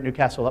 1 here at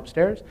Newcastle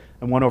upstairs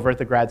and 1 over at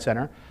the Grad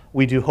Center.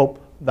 We do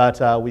hope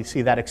that we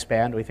see that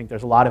expand. We think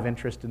there's a lot of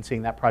interest in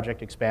seeing that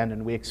project expand,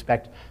 and we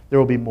expect there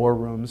will be more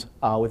rooms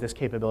with this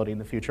capability in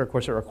the future. Of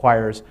course, it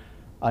requires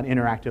an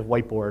interactive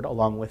whiteboard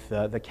along with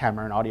the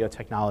camera and audio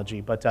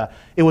technology, but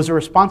it was a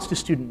response to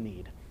student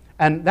need.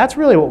 And that's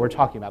really what we're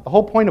talking about. The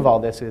whole point of all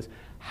this is,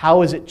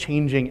 how is it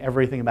changing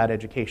everything about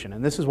education?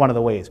 And this is one of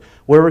the ways.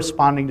 We're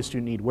responding to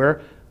student need.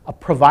 We're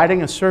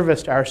providing a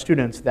service to our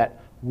students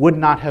that would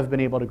not have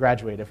been able to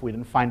graduate if we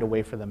didn't find a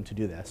way for them to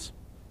do this.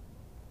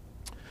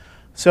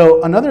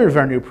 So another of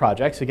our new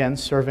projects, again,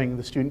 serving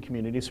the student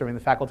community, serving the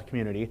faculty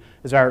community,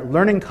 is our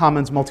Learning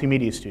Commons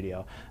Multimedia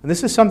Studio. And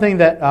this is something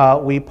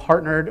that we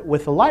partnered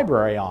with the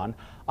library on,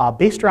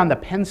 based around the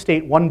Penn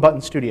State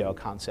one-button studio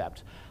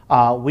concept.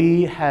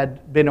 We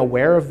had been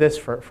aware of this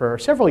for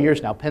several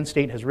years now. Penn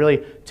State has really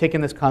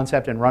taken this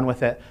concept and run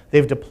with it.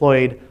 They've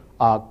deployed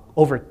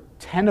over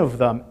 10 of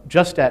them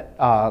just at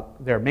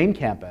their main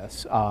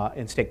campus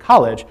in State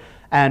College,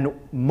 and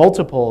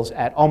multiples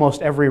at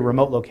almost every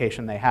remote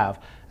location they have.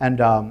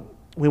 And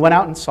we went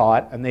out and saw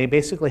it, and they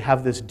basically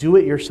have this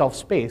do-it-yourself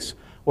space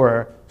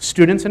where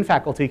students and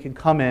faculty can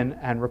come in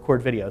and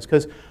record videos.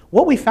 Because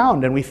what we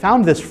found, and we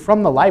found this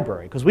from the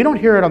library, because we don't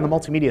hear it on the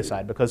multimedia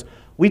side, because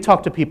we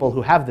talk to people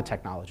who have the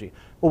technology.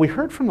 What we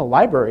heard from the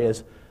library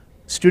is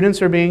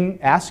students are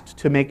being asked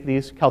to make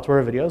these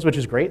Kaltura videos, which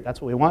is great, that's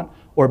what we want,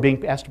 or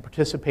being asked to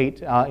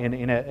participate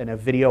in a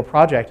video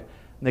project.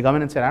 And they come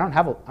in and say, I don't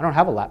have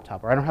a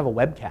laptop, or I don't have a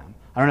webcam,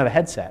 I don't have a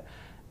headset,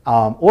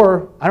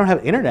 or I don't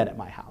have internet at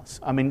my house.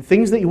 I mean,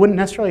 things that you wouldn't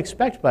necessarily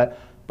expect, but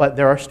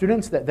there are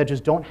students that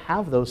just don't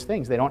have those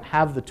things. They don't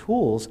have the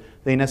tools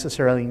they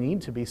necessarily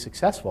need to be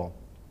successful.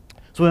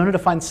 So we wanted to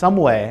find some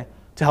way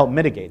to help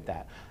mitigate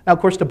that. Now, of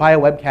course, to buy a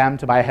webcam,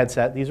 to buy a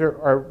headset, these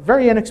are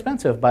very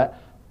inexpensive,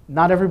 but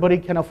not everybody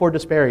can afford to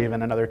spare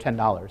even another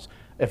 $10.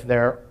 If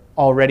they're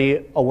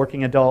already a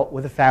working adult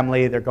with a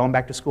family, they're going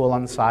back to school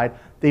on the side,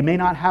 they may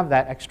not have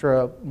that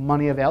extra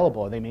money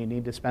available. They may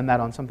need to spend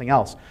that on something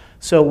else.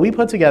 So we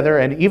put together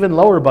an even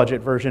lower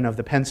budget version of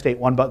the Penn State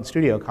one-button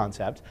studio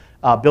concept,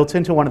 built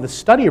into one of the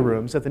study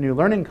rooms at the new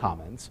Learning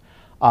Commons.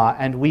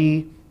 And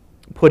we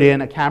put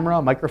in a camera,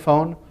 a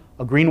microphone,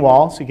 a green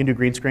wall, so you can do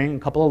green screen, a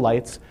couple of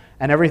lights,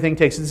 and everything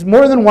it's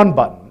more than one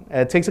button.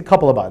 It takes a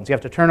couple of buttons. You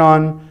have to turn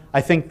on,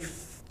 I think,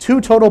 2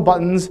 total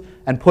buttons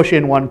and push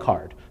in 1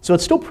 card. So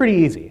it's still pretty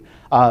easy.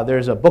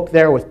 There's a book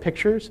there with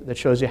pictures that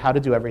shows you how to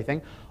do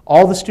everything.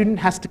 All the student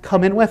has to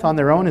come in with on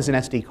their own is an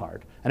SD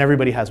card, and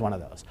everybody has one of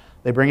those.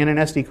 They bring in an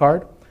SD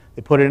card,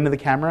 they put it into the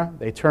camera,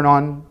 they turn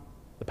on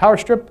the power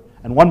strip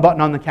and one button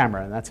on the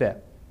camera, and that's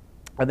it.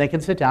 And they can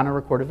sit down and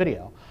record a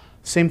video.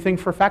 Same thing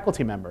for a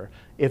faculty member.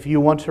 If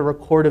you want to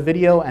record a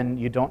video and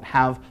you don't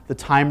have the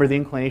time or the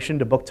inclination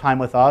to book time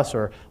with us,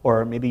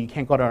 or maybe you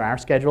can't go on our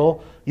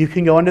schedule, you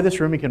can go into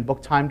this room, you can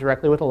book time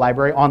directly with the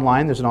library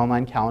online. There's an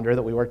online calendar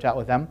that we worked out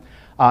with them.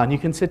 And you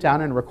can sit down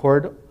and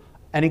record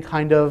any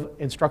kind of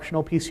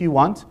instructional piece you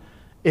want.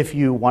 If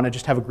you want to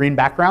just have a green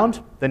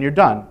background, then you're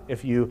done.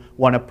 If you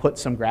want to put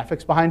some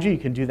graphics behind you, you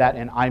can do that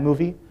in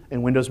iMovie,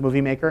 in Windows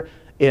Movie Maker,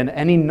 in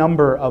any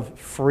number of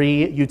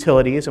free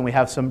utilities, and we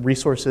have some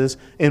resources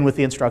in with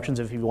the instructions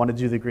if you want to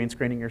do the green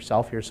screening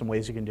yourself. Here's some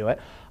ways you can do it.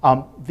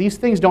 These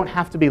things don't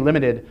have to be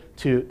limited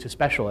to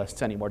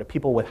specialists anymore, to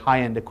people with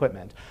high-end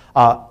equipment.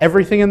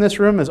 Everything in this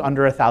room is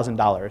under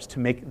 $1,000 to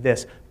make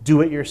this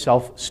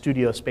do-it-yourself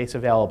studio space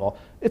available.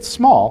 It's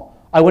small.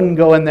 I wouldn't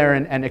go in there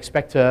and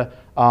expect to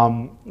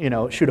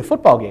shoot a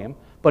football game,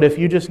 but if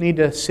you just need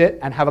to sit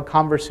and have a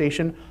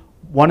conversation,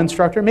 one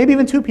instructor, maybe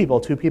even two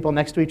people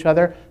next to each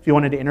other. If you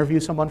wanted to interview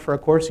someone for a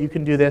course, you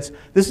can do this.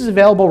 This is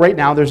available right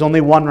now. There's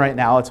only one right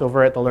now. It's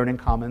over at the Learning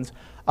Commons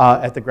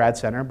at the Grad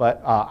Center,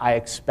 but I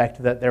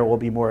expect that there will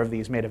be more of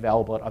these made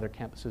available at other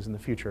campuses in the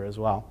future as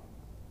well.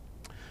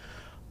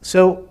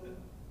 So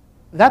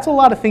that's a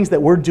lot of things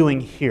that we're doing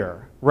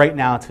here right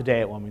now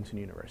today at Wilmington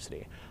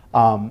University.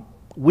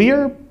 We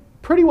are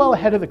pretty well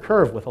ahead of the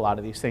curve with a lot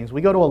of these things.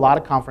 We go to a lot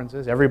of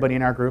conferences, everybody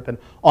in our group, and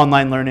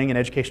online learning and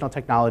educational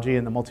technology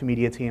and the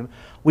multimedia team.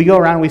 We go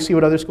around, we see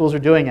what other schools are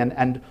doing,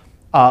 and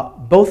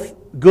both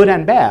good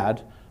and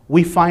bad,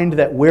 we find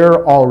that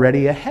we're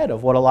already ahead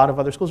of what a lot of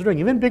other schools are doing,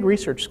 even big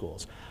research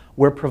schools.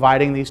 We're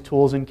providing these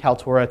tools in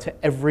Kaltura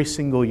to every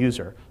single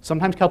user.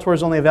 Sometimes Kaltura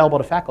is only available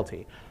to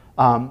faculty.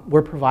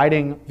 We're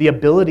providing the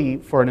ability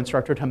for an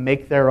instructor to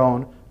make their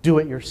own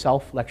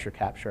do-it-yourself lecture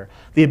capture,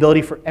 the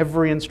ability for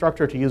every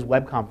instructor to use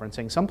web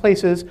conferencing. Some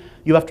places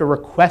you have to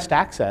request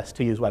access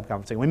to use web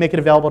conferencing. We make it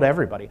available to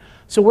everybody.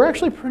 So we're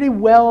actually pretty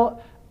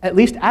well, at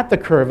least at the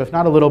curve, if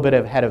not a little bit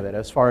ahead of it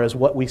as far as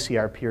what we see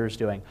our peers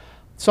doing.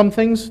 Some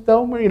things,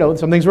 though,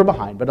 some things we're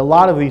behind, but a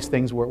lot of these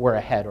things we're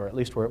ahead, or at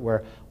least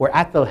we're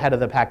at the head of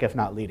the pack, if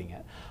not leading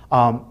it.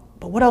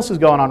 But what else is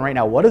going on right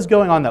now? What is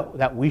going on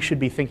that we should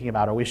be thinking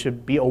about or we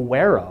should be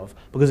aware of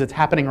because it's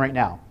happening right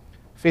now?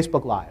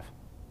 Facebook Live.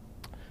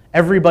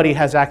 Everybody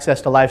has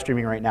access to live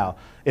streaming right now.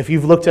 If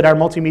you've looked at our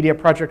multimedia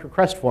project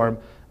request form,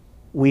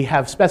 we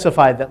have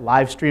specified that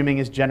live streaming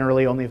is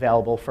generally only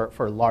available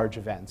for large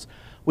events.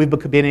 We've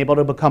been able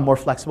to become more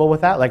flexible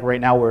with that. Like right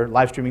now, we're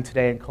live streaming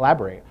today in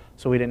Collaborate.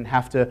 So we didn't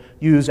have to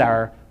use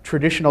our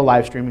traditional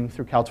live streaming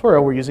through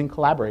Kaltura. We're using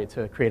Collaborate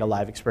to create a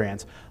live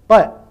experience.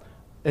 But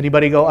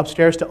anybody go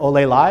upstairs to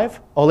Ole Live?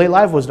 Ole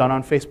Live was done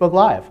on Facebook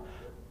Live.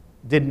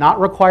 Did not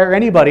require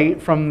anybody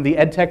from the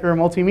EdTech or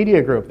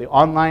multimedia group. The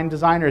online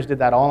designers did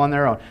that all on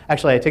their own.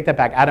 Actually, I take that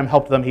back. Adam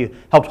helped them. He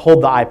helped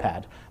hold the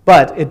iPad.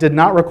 But it did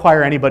not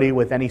require anybody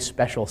with any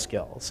special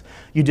skills.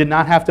 You did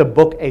not have to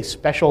book a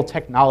special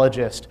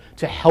technologist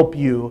to help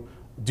you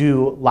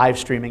do live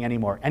streaming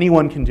anymore.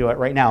 Anyone can do it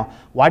right now.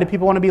 Why do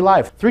people want to be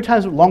live? 3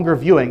 times longer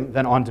viewing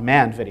than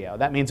on-demand video.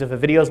 That means if a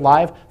video is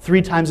live,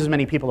 3 times as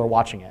many people are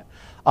watching it.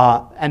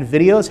 And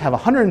videos have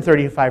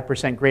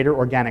 135% greater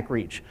organic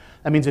reach.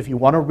 That means if you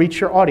want to reach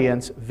your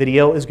audience,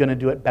 video is going to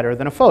do it better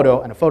than a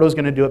photo, and a photo is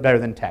going to do it better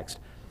than text.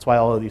 That's why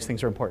all of these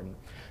things are important.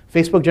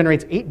 Facebook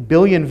generates 8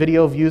 billion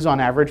video views on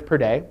average per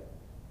day.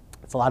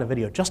 That's a lot of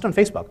video just on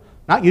Facebook.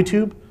 Not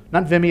YouTube,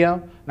 not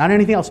Vimeo, not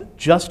anything else,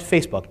 just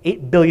Facebook.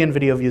 8 billion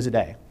video views a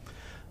day.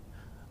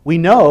 We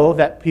know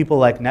that people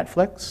like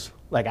Netflix,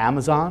 like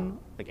Amazon,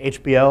 like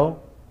HBO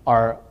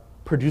are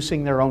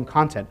producing their own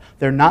content.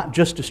 They're not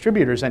just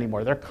distributors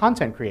anymore, they're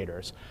content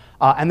creators.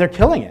 And they're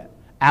killing it.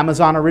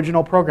 Amazon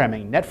original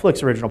programming,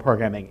 Netflix original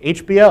programming,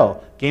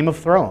 HBO, Game of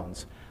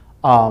Thrones.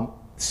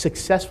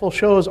 Successful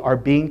shows are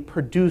being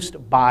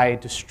produced by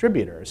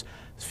distributors.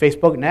 Is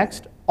Facebook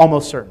next?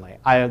 Almost certainly.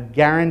 I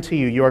guarantee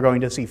you are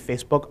going to see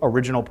Facebook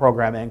original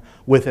programming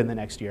within the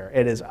next year.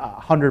 It is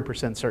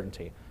 100%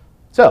 certainty.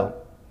 So,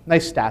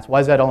 nice stats. Why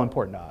is that all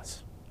important to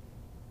us?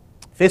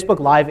 Facebook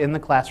Live in the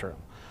classroom.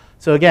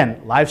 So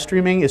again, live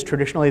streaming is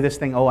traditionally this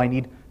thing, oh, I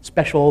need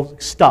special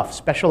stuff,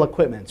 special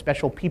equipment,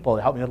 special people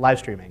to help me with live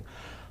streaming.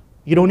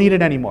 You don't need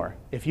it anymore.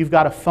 If you've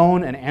got a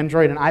phone, an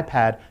Android, an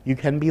iPad, you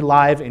can be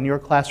live in your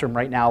classroom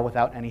right now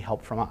without any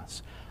help from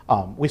us.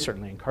 We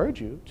certainly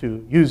encourage you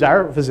to use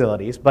our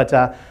facilities,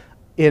 but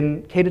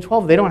in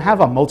K-12, they don't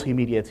have a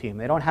multimedia team.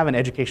 They don't have an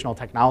educational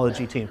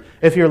technology team.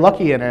 If you're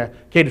lucky in a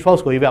K-12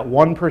 school, you've got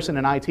one person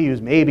in IT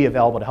who's maybe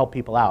available to help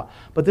people out.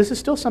 But this is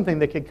still something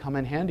that could come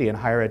in handy in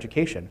higher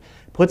education.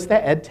 Puts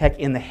that ed tech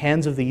in the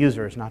hands of the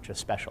users, not just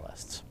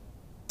specialists.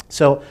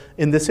 So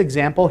in this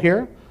example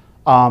here,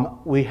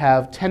 we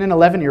have 10 and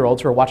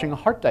 11-year-olds who are watching a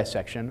heart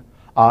dissection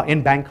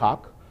in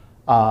Bangkok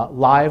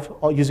live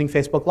using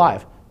Facebook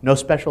Live. No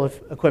special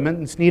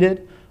equipment is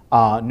needed.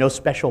 No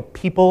special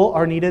people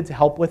are needed to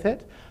help with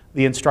it.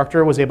 The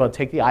instructor was able to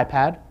take the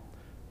iPad,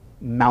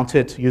 mount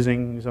it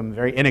using some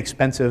very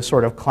inexpensive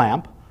sort of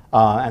clamp,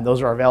 And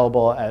those are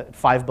available at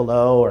Five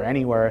Below or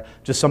anywhere,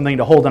 just something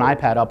to hold an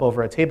iPad up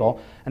over a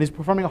table. And he's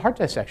performing a heart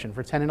dissection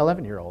for 10 and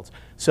 11-year-olds.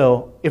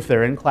 So if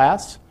they're in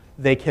class,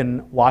 they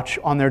can watch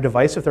on their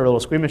device if they're a little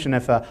squeamish. And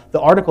if the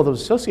article that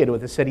was associated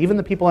with it said even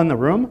the people in the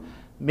room,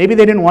 maybe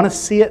they didn't want to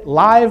see it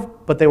live,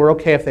 but they were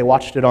okay if they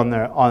watched it on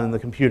the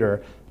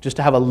computer, just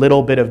to have a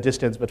little bit of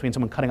distance between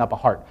someone cutting up a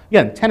heart.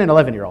 Again, 10 and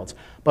 11-year-olds.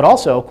 But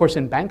also, of course,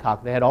 in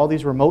Bangkok, they had all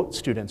these remote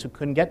students who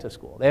couldn't get to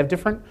school. They have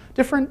different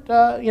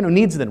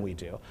needs than we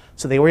do.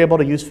 So they were able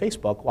to use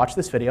Facebook, watch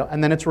this video,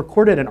 and then it's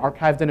recorded and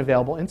archived and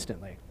available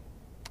instantly.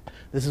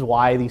 This is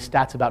why these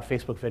stats about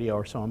Facebook video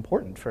are so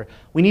important.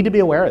 We need to be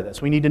aware of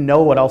this. We need to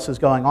know what else is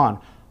going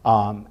on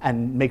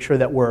and make sure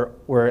that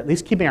we're at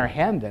least keeping our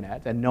hand in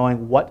it and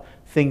knowing what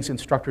things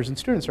instructors and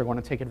students are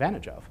going to take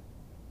advantage of.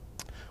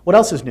 What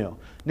else is new?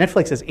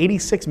 Netflix has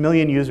 86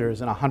 million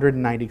users in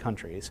 190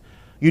 countries.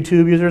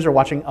 YouTube users are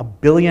watching 1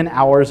 billion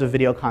hours of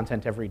video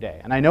content every day.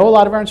 And I know a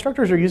lot of our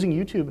instructors are using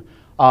YouTube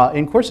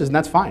in courses, and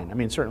that's fine. I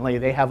mean, certainly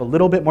they have a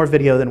little bit more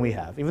video than we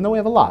have, even though we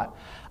have a lot.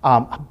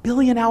 1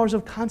 billion hours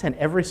of content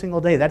every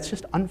single day, that's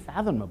just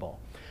unfathomable.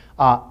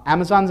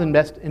 Amazon's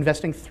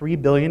investing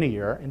 $3 billion a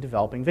year in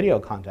developing video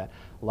content.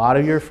 A lot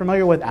of you are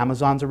familiar with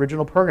Amazon's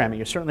original programming.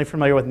 You're certainly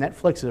familiar with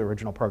Netflix's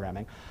original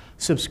programming.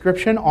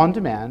 Subscription on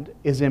demand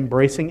is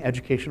embracing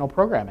educational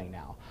programming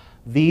now.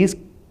 These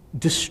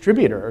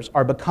distributors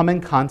are becoming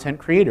content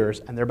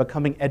creators, and they're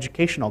becoming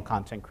educational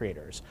content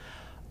creators.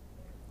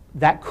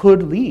 That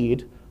could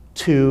lead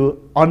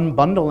to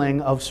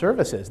unbundling of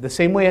services, the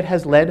same way it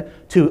has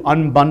led to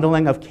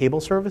unbundling of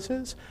cable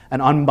services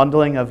and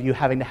unbundling of you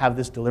having to have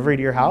this delivery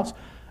to your house.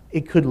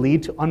 It could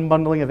lead to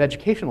unbundling of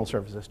educational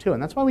services too,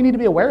 and that's why we need to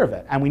be aware of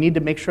it, and we need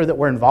to make sure that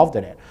we're involved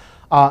in it.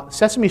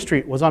 Sesame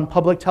Street was on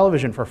public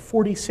television for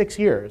 46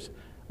 years.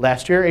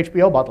 Last year,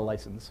 HBO bought the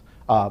license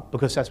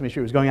because Sesame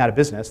Street was going out of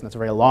business, and that's a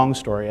very long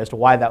story as to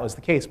why that was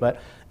the case, but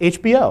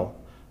HBO,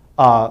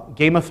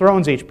 Game of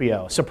Thrones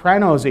HBO,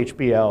 Sopranos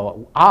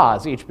HBO,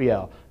 Oz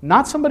HBO,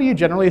 not somebody you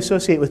generally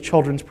associate with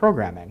children's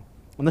programming,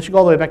 unless you go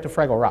all the way back to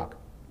Fraggle Rock.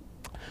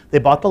 They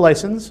bought the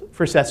license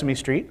for Sesame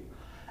Street,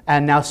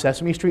 and now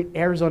Sesame Street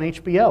airs on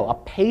HBO, a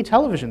pay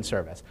television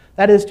service.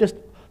 That is just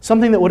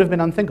something that would have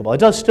been unthinkable. It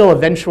does still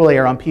eventually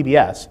air on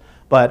PBS,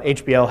 but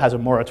HBO has a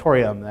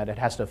moratorium that it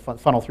has to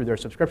funnel through their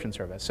subscription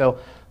service. So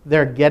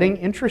they're getting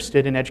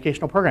interested in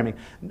educational programming.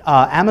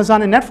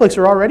 Amazon and Netflix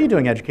are already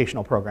doing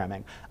educational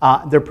programming.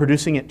 They're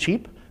producing it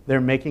cheap.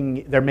 They're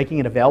making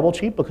it available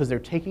cheap because they're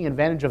taking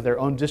advantage of their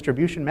own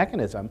distribution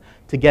mechanism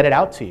to get it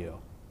out to you.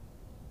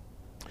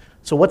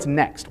 So what's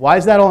next? Why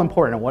is that all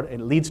important, and what it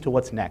leads to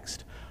what's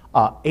next?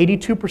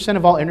 82%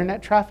 of all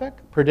internet traffic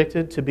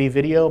predicted to be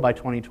video by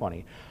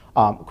 2020.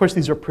 Of course,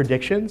 these are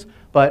predictions,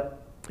 but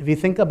if you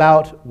think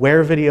about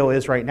where video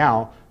is right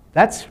now,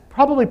 that's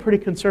probably pretty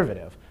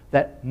conservative,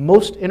 that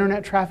most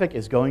internet traffic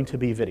is going to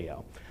be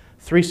video.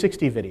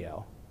 360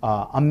 video.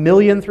 1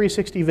 million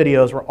 360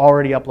 videos were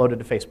already uploaded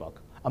to Facebook.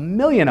 1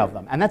 million of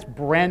them, and that's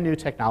brand new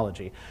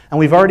technology. And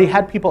we've already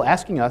had people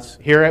asking us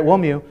here at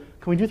WilmU,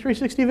 can we do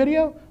 360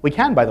 video? We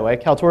can, by the way.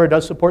 Kaltura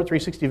does support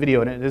 360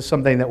 video, and it is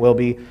something that we'll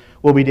be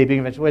debuting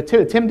eventually.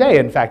 Tim Day,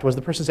 in fact, was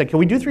the person who said, can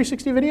we do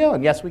 360 video?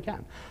 And yes, we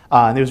can.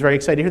 And he was very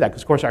excited to hear that,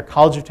 because, of course, our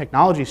College of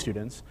Technology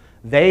students,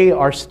 they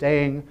are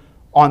staying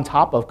on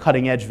top of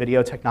cutting-edge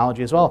video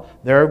technology as well.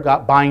 They're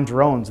buying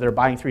drones. They're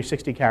buying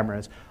 360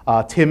 cameras.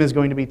 Tim is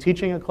going to be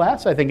teaching a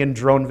class, I think, in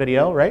drone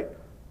video, right?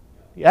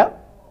 Yeah?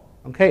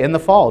 Okay, in the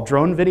fall,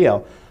 drone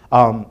video.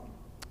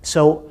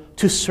 So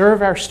to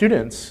serve our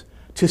students,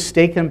 to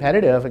stay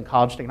competitive in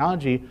college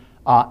technology,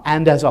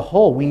 and as a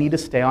whole, we need to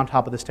stay on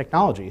top of this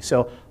technology.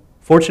 So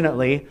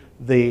fortunately,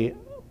 the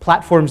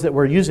platforms that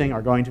we're using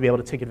are going to be able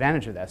to take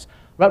advantage of this.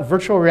 About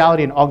virtual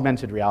reality and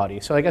augmented reality.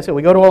 So like I said,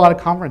 we go to a lot of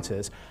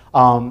conferences.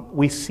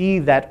 We see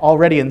that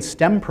already in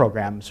STEM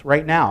programs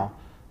right now,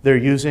 they're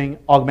using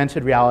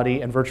augmented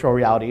reality and virtual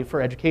reality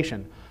for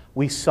education.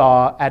 We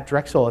saw at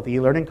Drexel at the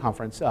e-learning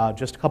conference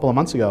just a couple of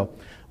months ago,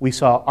 we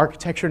saw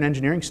architecture and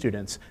engineering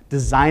students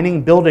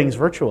designing buildings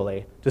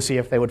virtually to see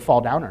if they would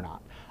fall down or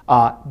not.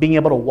 Being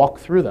able to walk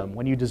through them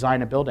when you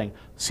design a building,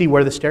 see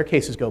where the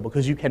staircases go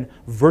because you can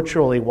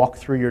virtually walk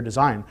through your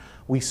design.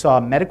 We saw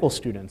medical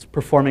students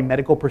performing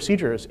medical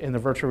procedures in the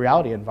virtual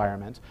reality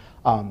environment.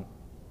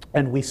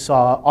 And we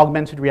saw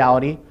augmented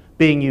reality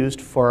being used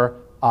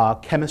for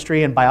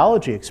chemistry and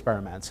biology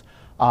experiments.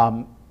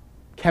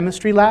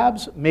 Chemistry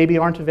labs maybe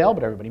aren't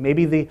available to everybody.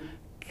 Maybe the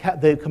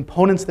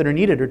components that are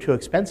needed are too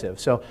expensive.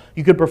 So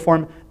you could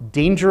perform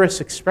dangerous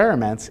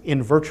experiments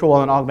in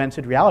virtual and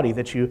augmented reality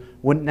that you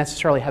wouldn't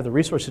necessarily have the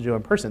resources to do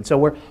in person. So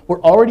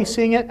we're already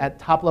seeing it at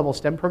top-level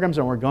STEM programs,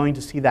 and we're going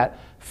to see that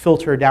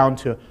filter down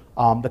to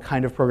the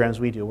kind of programs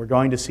we do. We're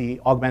going to see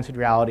augmented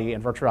reality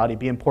and virtual reality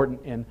be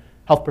important in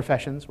health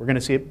professions. We're going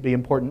to see it be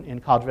important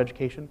in College of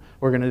Education.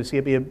 We're going to see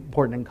it be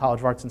important in College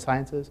of Arts and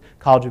Sciences,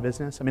 College of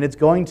Business. I mean, it's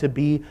going to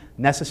be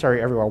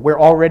necessary everywhere. We're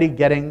already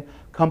getting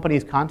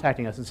companies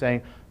contacting us and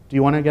saying, Do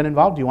you want to get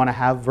involved? Do you want to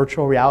have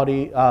virtual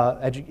reality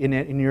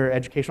in your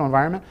educational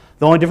environment?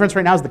 The only difference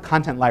right now is the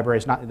content library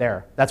is not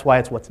there. That's why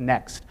it's what's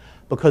next.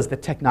 Because the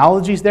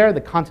technology's there,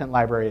 the content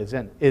library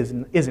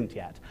isn't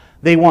yet.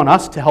 They want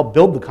us to help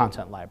build the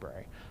content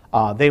library.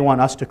 They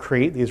want us to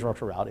create these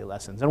virtual reality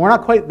lessons. And we're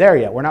not quite there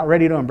yet. We're not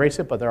ready to embrace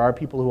it, but there are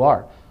people who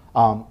are.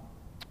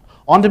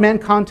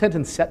 On-demand content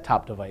and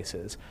set-top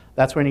devices.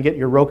 That's when you get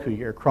your Roku,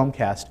 your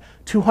Chromecast.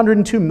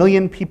 202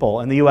 million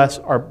people in the US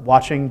are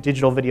watching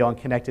digital video on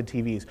connected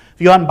TVs. If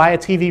you go out and buy a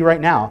TV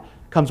right now,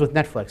 it comes with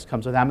Netflix,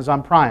 comes with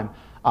Amazon Prime.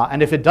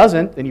 And if it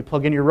doesn't, then you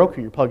plug in your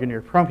Roku, you plug in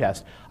your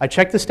Chromecast. I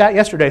checked the stat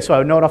yesterday, so I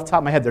would know it off the top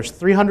of my head. There's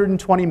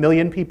 320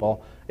 million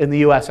people in the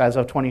US as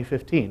of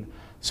 2015.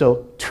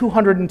 So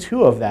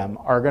 202 of them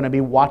are going to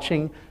be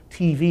watching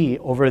TV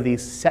over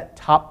these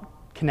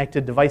set-top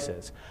connected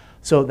devices.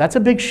 So that's a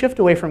big shift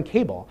away from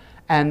cable.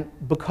 And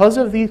because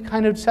of these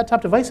kind of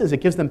set-top devices, it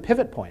gives them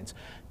pivot points.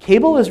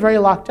 Cable is very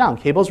locked down.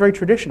 Cable is very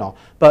traditional.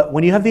 But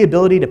when you have the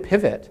ability to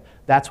pivot,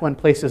 that's when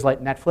places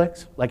like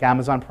Netflix, like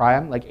Amazon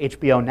Prime, like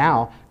HBO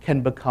Now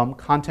can become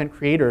content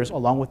creators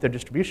along with their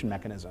distribution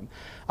mechanism.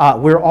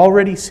 We're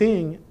already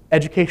seeing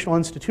educational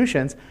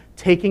institutions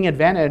taking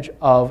advantage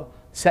of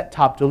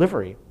set-top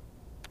delivery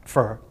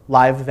for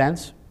live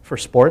events, for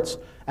sports,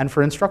 and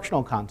for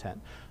instructional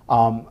content.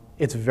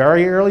 It's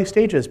very early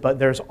stages, but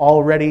there's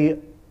already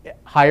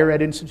higher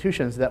ed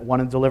institutions that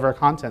want to deliver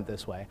content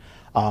this way.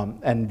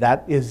 And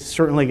that is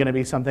certainly going to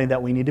be something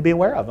that we need to be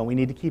aware of and we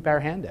need to keep our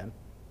hand in.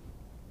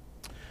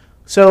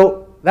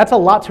 So that's a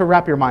lot to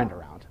wrap your mind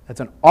around. That's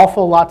an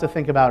awful lot to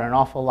think about, an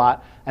awful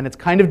lot, and it's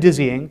kind of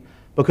dizzying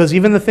because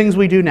even the things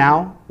we do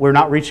now, we're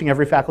not reaching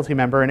every faculty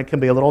member and it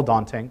can be a little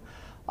daunting.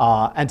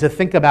 And to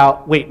think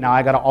about, wait, now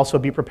I got to also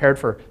be prepared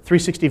for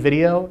 360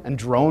 video and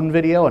drone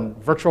video and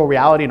virtual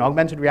reality and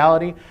augmented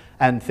reality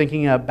and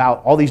thinking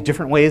about all these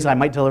different ways I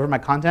might deliver my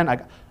content.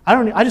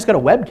 I just got a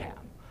webcam.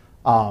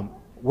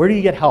 Where do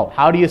you get help?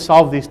 How do you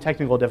solve these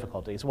technical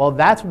difficulties? Well,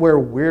 that's where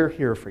we're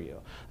here for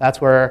you. That's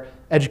where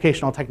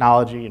educational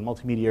technology and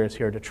multimedia is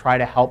here to try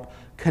to help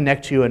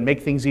connect you and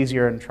make things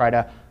easier and try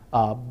to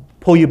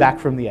pull you back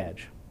from the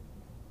edge.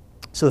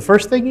 So the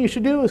first thing you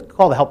should do is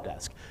call the help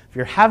desk. If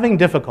you're having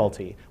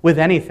difficulty with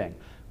anything,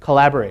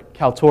 collaborate,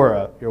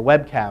 Kaltura, your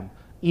webcam,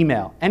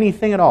 email,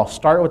 anything at all,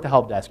 start with the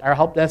help desk. Our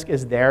help desk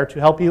is there to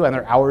help you and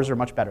their hours are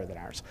much better than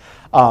ours.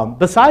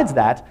 Besides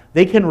that,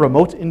 they can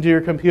remote into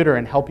your computer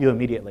and help you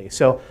immediately.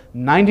 So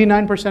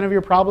 99% of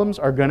your problems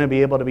are going to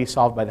be able to be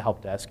solved by the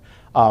help desk.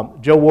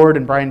 Joe Ward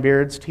and Brian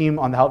Beard's team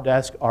on the help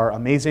desk are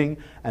amazing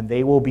and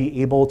they will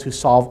be able to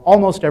solve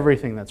almost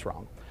everything that's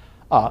wrong.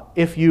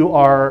 If you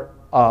are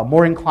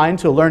more inclined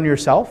to learn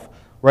yourself,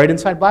 right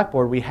inside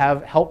Blackboard, we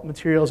have help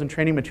materials and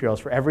training materials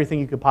for everything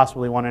you could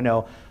possibly want to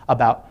know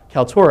about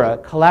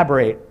Kaltura,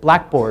 Collaborate,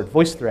 Blackboard,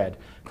 VoiceThread.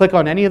 Click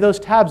on any of those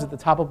tabs at the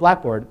top of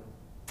Blackboard,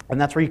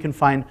 and that's where you can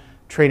find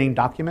training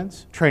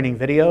documents, training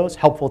videos,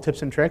 helpful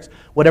tips and tricks,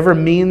 whatever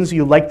means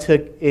you like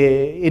to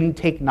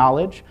intake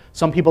knowledge.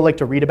 Some people like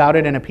to read about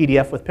it in a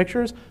PDF with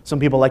pictures. Some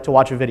people like to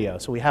watch a video.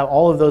 So we have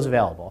all of those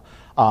available.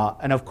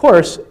 And of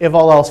course, if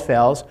all else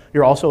fails,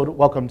 you're also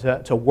welcome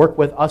to work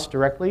with us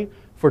directly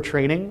for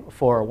training,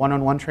 for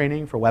one-on-one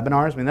training, for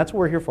webinars. I mean, that's what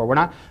we're here for. We're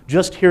not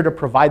just here to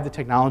provide the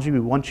technology. We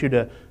want you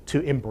to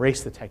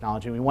embrace the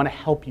technology. We want to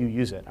help you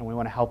use it, and we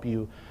want to help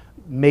you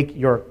make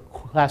your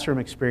classroom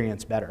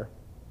experience better.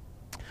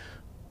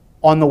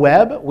 On the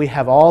web, we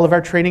have all of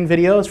our training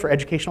videos for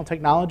educational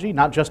technology,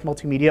 not just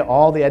multimedia,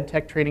 all the ed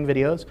tech training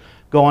videos.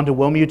 Go on to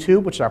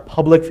WilmU, which is our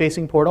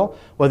public-facing portal,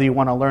 whether you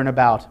want to learn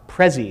about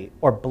Prezi,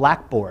 or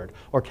Blackboard,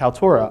 or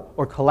Kaltura,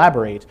 or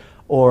Collaborate,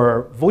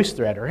 or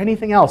VoiceThread, or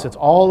anything else. It's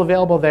all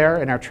available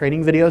there in our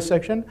training videos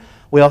section.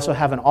 We also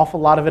have an awful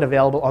lot of it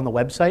available on the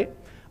website.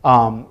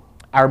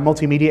 Our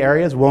multimedia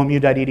area is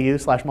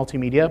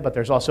wilmu.edu/multimedia, but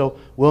there's also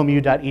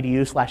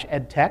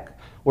wilmu.edu/edtech,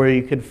 where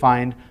you can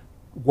find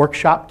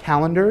workshop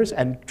calendars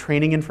and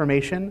training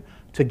information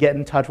to get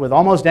in touch with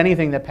almost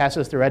anything that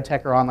passes through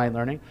EdTech or online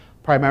learning,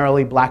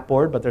 primarily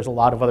Blackboard, but there's a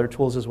lot of other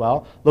tools as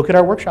well. Look at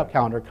our workshop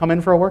calendar. Come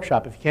in for a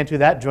workshop. If you can't do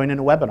that, join in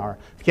a webinar.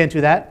 If you can't do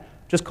that,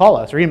 just call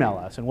us or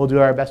email us, and we'll do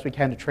our best we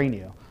can to train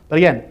you. But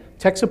again,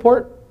 tech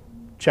support,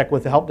 check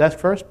with the help desk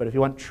first, but if you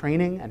want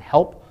training and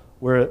help,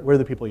 we're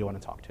the people you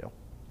want to talk to.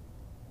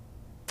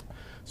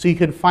 So you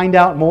can find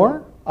out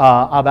more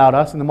about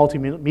us in the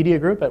multimedia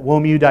group at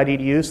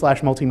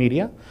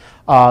wilmu.edu/multimedia.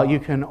 You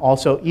can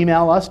also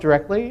email us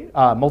directly,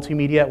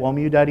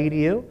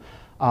 multimedia@wilmu.edu.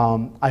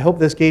 I hope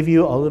this gave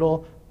you a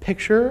little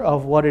picture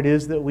of what it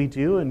is that we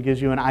do and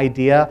gives you an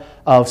idea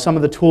of some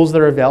of the tools that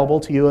are available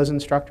to you as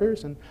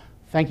instructors. And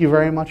thank you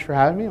very much for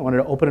having me. I wanted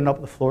to open up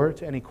the floor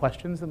to any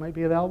questions that might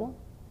be available.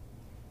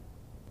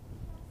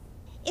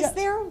 Is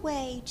there a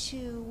way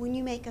to, when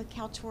you make a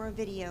Kaltura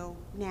video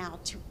now,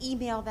 to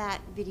email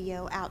that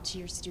video out to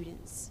your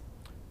students?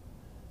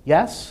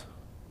 Yes,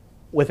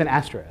 with an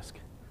asterisk.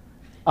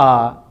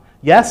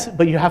 Yes,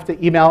 but you have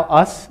to email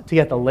us to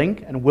get the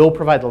link, and we'll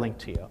provide the link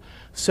to you.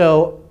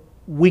 So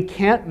we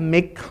can't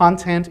make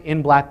content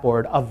in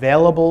Blackboard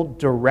available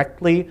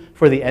directly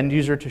for the end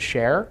user to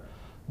share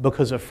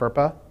because of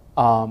FERPA.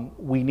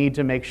 We need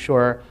to make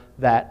sure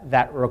that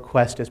that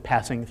request is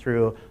passing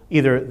through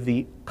either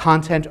the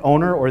content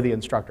owner or the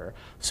instructor.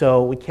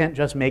 So we can't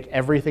just make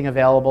everything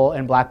available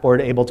in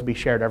Blackboard able to be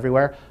shared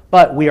everywhere,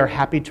 but we are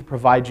happy to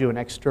provide you an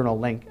external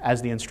link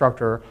as the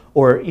instructor,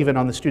 or even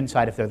on the student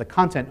side if they're the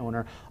content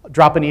owner.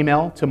 Drop an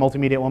email to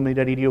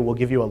multimedia@wilmu.edu, we'll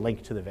give you a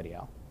link to the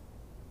video.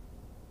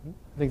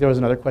 I think there was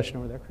another question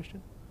over there,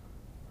 Christian.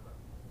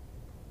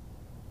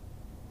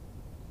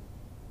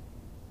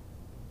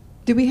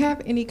 Do we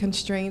have any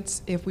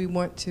constraints if we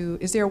want to,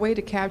 is there a way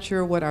to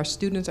capture what our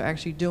students are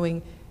actually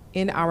doing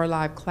in our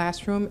live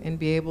classroom and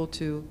be able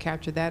to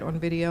capture that on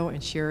video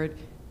and share it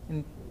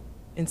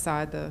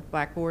inside the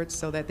Blackboard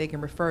so that they can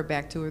refer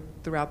back to it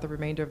throughout the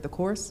remainder of the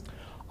course?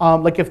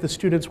 Like if the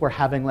students were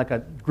having like a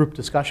group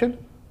discussion?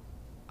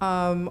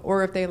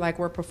 Or if they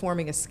were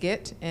performing a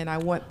skit and I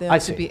want them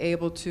to be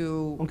able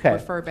to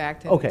refer back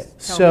to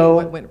tell me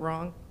what went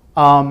wrong?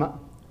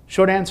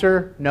 Short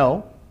answer,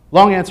 no.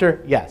 Long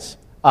answer, yes.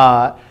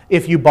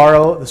 If you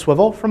borrow the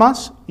swivel from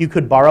us, you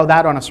could borrow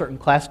that on a certain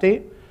class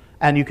date,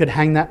 and you could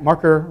hang that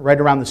marker right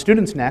around the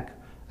student's neck,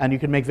 and you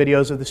could make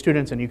videos of the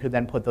students, and you could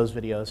then put those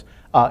videos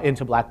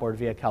into Blackboard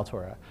via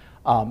Kaltura.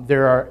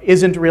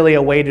 Isn't really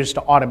a way just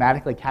to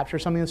automatically capture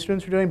something the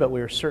students are doing, but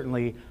we are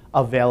certainly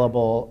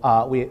available.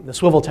 The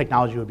swivel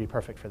technology would be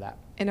perfect for that.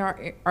 And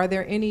are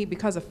there any,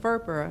 because of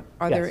FERPA,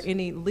 are there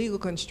any legal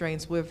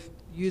constraints with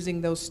using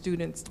those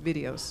students'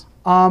 videos?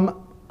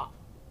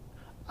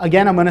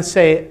 Again, I'm going to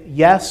say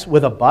yes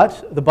with a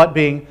but. The but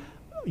being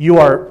you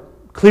are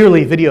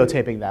clearly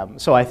videotaping them.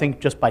 So I think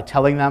just by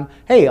telling them,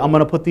 hey, I'm going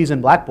to put these in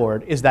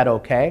Blackboard, is that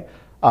okay?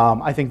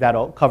 I think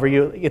that'll cover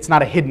you. It's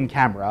not a hidden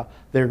camera.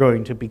 They're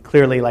going to be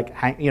clearly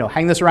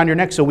hang this around your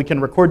neck so we can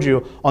record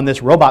you on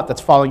this robot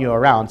that's following you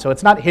around. So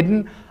it's not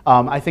hidden.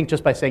 I think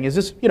just by saying, is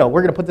this, we're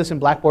going to put this in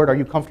Blackboard, are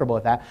you comfortable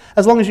with that?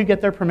 As long as you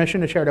get their permission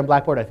to share it in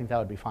Blackboard, I think that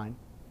would be fine.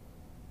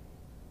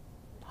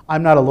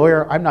 I'm not a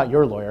lawyer, I'm not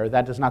your lawyer.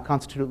 That does not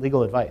constitute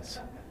legal advice.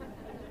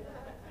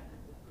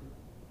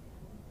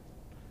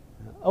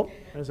 Oh,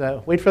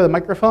 wait for the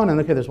microphone, and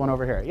okay, there's one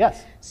over here.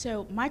 Yes?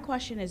 So my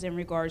question is in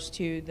regards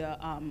to the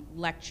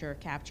lecture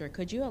capture.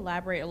 Could you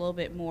elaborate a little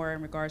bit more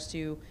in regards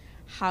to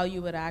how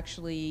you would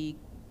actually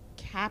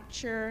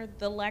capture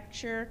the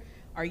lecture?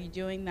 Are you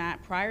doing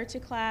that prior to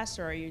class,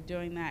 or are you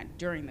doing that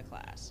during the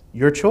class?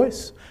 Your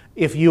choice.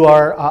 If you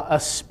are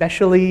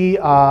especially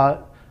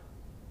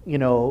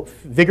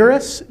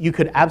vigorous, you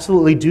could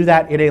absolutely do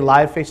that in a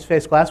live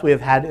face-to-face class. We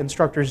have had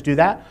instructors do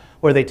that,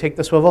 where they take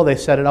the swivel, they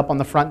set it up on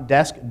the front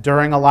desk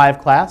during a live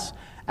class,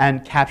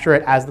 and capture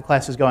it as the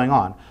class is going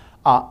on.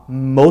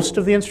 Most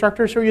of the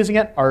instructors who are using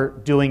it are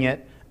doing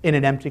it in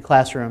an empty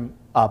classroom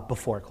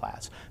before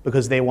class,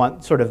 because they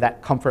want sort of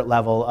that comfort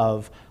level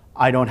of,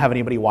 I don't have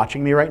anybody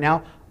watching me right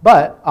now.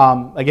 But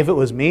if it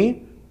was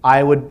me,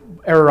 I would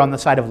err on the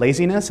side of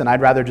laziness, and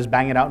I'd rather just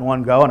bang it out in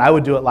one go, and I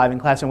would do it live in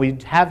class, and we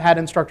have had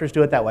instructors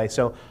do it that way.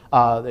 So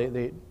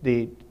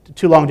the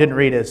too long didn't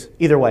read is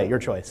either way, your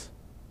choice.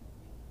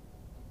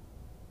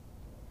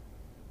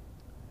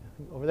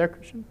 Over there,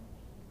 Christian?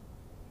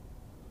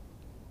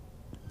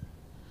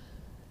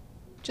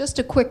 Just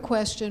a quick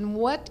question.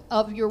 What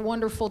of your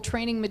wonderful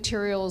training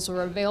materials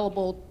are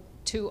available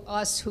to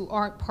us who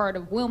aren't part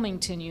of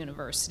Wilmington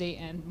University,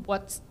 and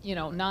what's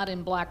not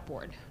in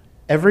Blackboard?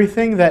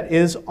 Everything that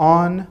is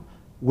on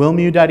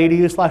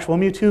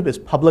wilmu.edu/wilmutube is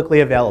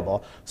publicly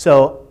available.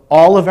 So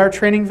all of our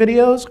training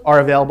videos are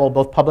available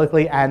both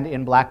publicly and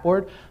in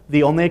Blackboard.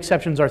 The only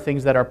exceptions are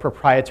things that are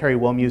proprietary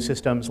WilmU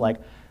systems, like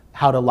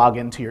how to log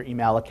into your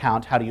email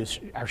account, how to use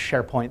our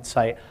SharePoint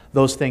site.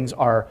 Those things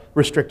are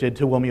restricted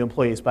to WilmU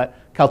employees.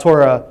 But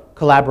Kaltura,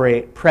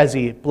 Collaborate,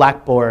 Prezi,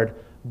 Blackboard,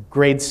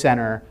 Grade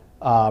Center,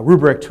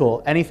 Rubric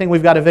Tool, anything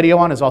we've got a video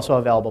on is also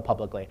available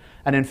publicly.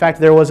 And in fact,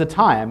 there was a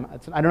time,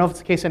 I don't know if it's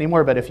the case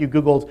anymore, but if you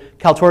Googled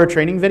Kaltura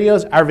training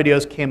videos, our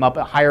videos came up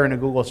higher in a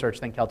Google search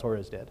than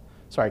Kaltura's did.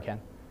 Sorry, Ken.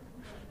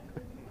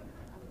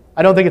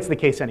 I don't think it's the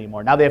case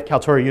anymore. Now they have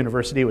Kaltura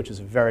University, which is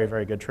a very,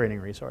 very good training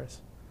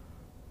resource.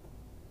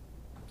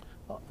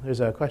 Well, there's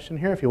a question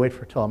here. If you wait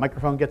till a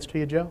microphone gets to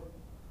you, Joe.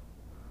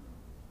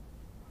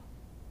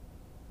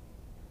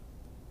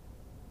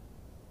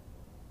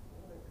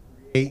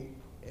 Create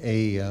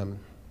a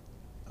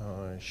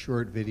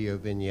short video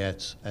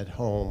vignettes at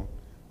home,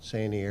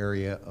 say in the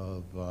area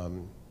of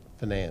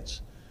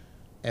finance.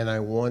 And I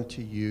want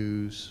to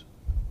use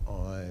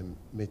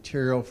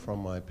material from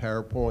my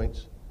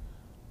PowerPoints,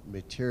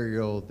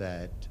 material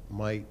that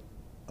might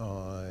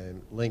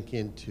link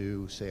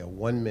into, say, a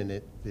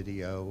 1-minute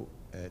video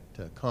at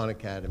Khan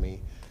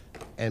Academy.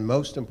 And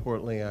most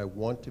importantly, I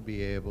want to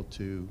be able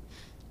to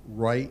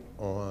write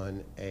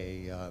on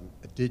a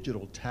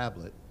digital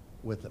tablet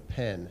with a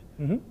pen,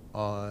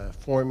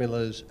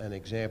 formulas and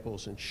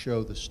examples, and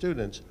show the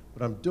students.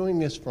 But I'm doing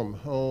this from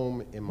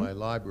home in my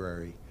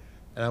library,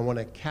 and I want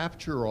to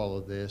capture all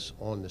of this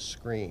on the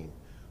screen.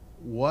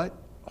 What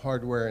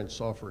hardware and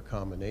software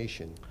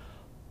combination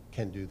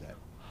can do that?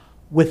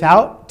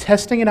 Without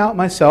testing it out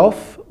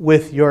myself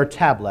with your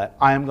tablet,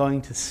 I am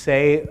going to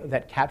say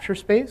that capture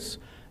space,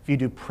 if you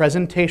do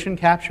presentation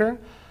capture,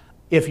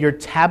 if your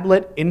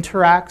tablet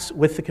interacts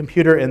with the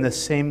computer in the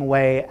same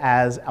way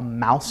as a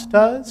mouse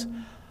does,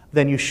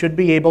 then you should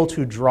be able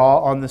to draw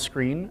on the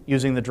screen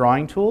using the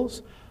drawing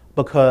tools,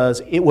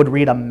 because it would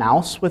read a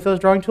mouse with those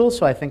drawing tools.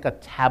 So I think a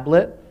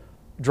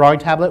drawing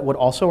tablet would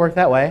also work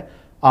that way.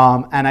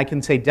 And I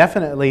can say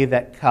definitely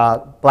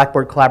that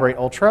Blackboard Collaborate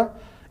Ultra,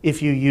 if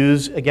you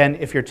use, again,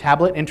 if your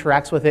tablet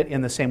interacts with it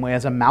in the same way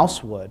as a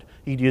mouse would,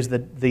 you'd use the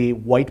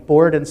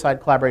whiteboard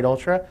inside Collaborate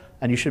Ultra,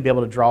 and you should be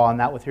able to draw on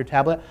that with your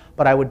tablet.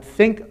 But I would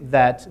think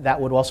that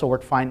that would also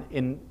work fine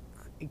in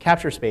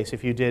capture space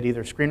if you did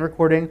either screen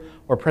recording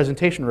or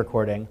presentation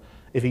recording.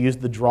 If you use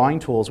the drawing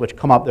tools, which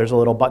come up, there's a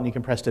little button you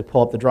can press to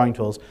pull up the drawing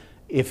tools.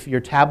 If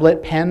your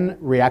tablet pen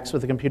reacts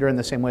with the computer in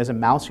the same way as a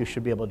mouse, you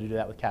should be able to do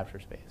that with capture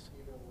space.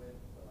 Even with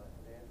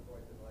an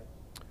Android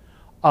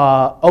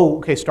device? Oh,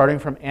 okay, starting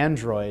from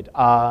Android.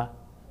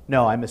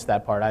 No, I missed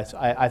that part.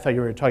 I thought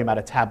you were talking about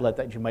a tablet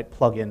that you might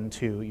plug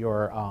into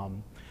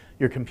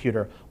your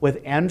computer.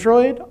 With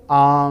Android,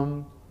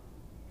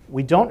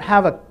 we don't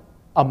have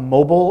a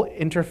mobile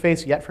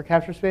interface yet for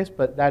capture space,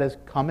 but that is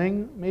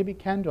coming, maybe,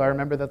 Ken? Do I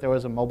remember that there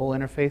was a mobile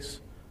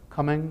interface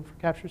coming for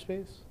capture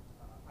space?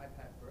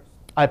 iPad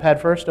first. iPad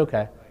first?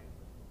 Okay.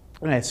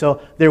 Okay, so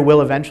there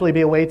will eventually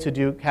be a way to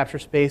do capture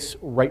space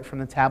right from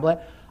the tablet,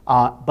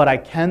 but I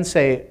can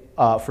say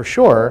for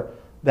sure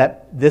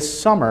that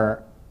this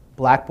summer,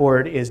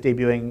 Blackboard is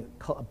debuting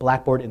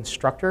Blackboard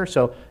Instructor.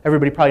 So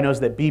everybody probably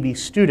knows that BB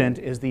Student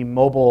is the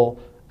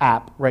mobile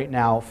app right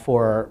now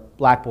for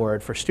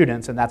Blackboard for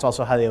students, and that's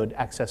also how they would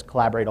access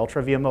Collaborate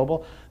Ultra via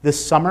mobile.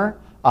 This summer,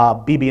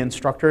 BB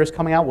Instructor is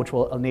coming out, which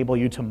will enable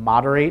you to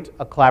moderate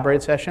a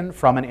Collaborate session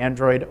from an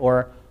Android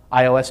or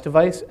iOS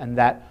device, and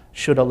that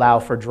should allow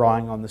for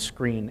drawing on the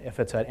screen if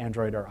it's an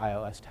Android or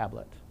iOS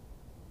tablet.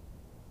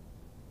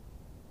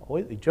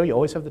 Joe, you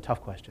always have the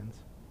tough questions.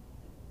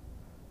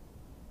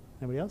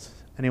 Anybody else?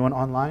 Anyone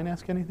online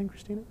ask anything,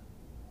 Christina?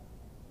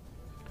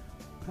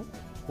 Okay.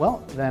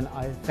 Well, then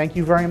I thank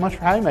you very much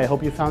for having me. I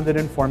hope you found it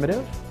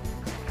informative.